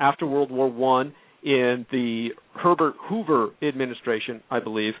after World War I, in the Herbert Hoover administration, I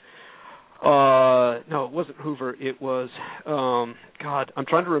believe, no, it wasn't Hoover. It was, I'm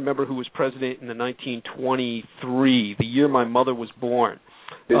trying to remember who was president in the 1923, the year my mother was born.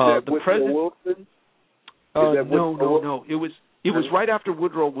 Is that Woodrow Wilson? No. It was right after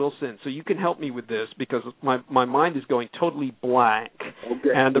Woodrow Wilson. So you can help me with this because my mind is going totally blank. Okay.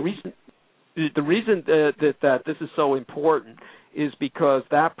 And the reason that this is so important is because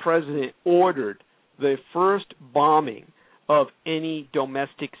that president ordered the first bombing of any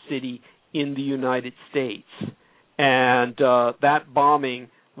domestic city in the United States. And that bombing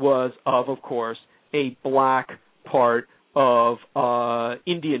was of course, a black part of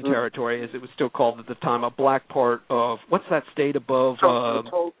Indian Territory, as it was still called at the time, a black part of, what's that state above?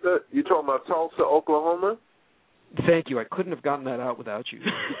 Tulsa? You talking about Tulsa, Oklahoma? Thank you. I couldn't have gotten that out without you.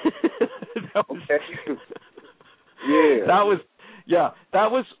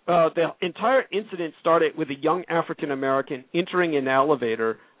 The entire incident started with a young African-American entering an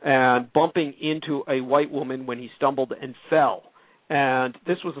elevator and bumping into a white woman when he stumbled and fell. And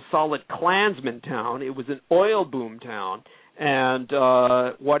this was a solid Klansman town. It was an oil boom town. And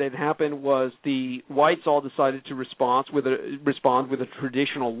what had happened was the whites all decided to respond with a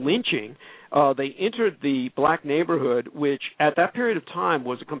traditional lynching. They entered the black neighborhood, which at that period of time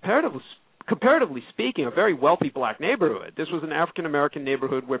was a comparatively speaking, a very wealthy black neighborhood. This was an African-American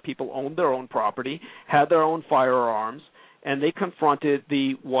neighborhood where people owned their own property, had their own firearms, and they confronted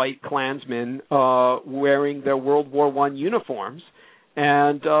the white Klansmen wearing their World War I uniforms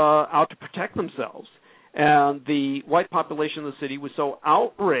and out to protect themselves. And the white population of the city was so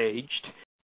outraged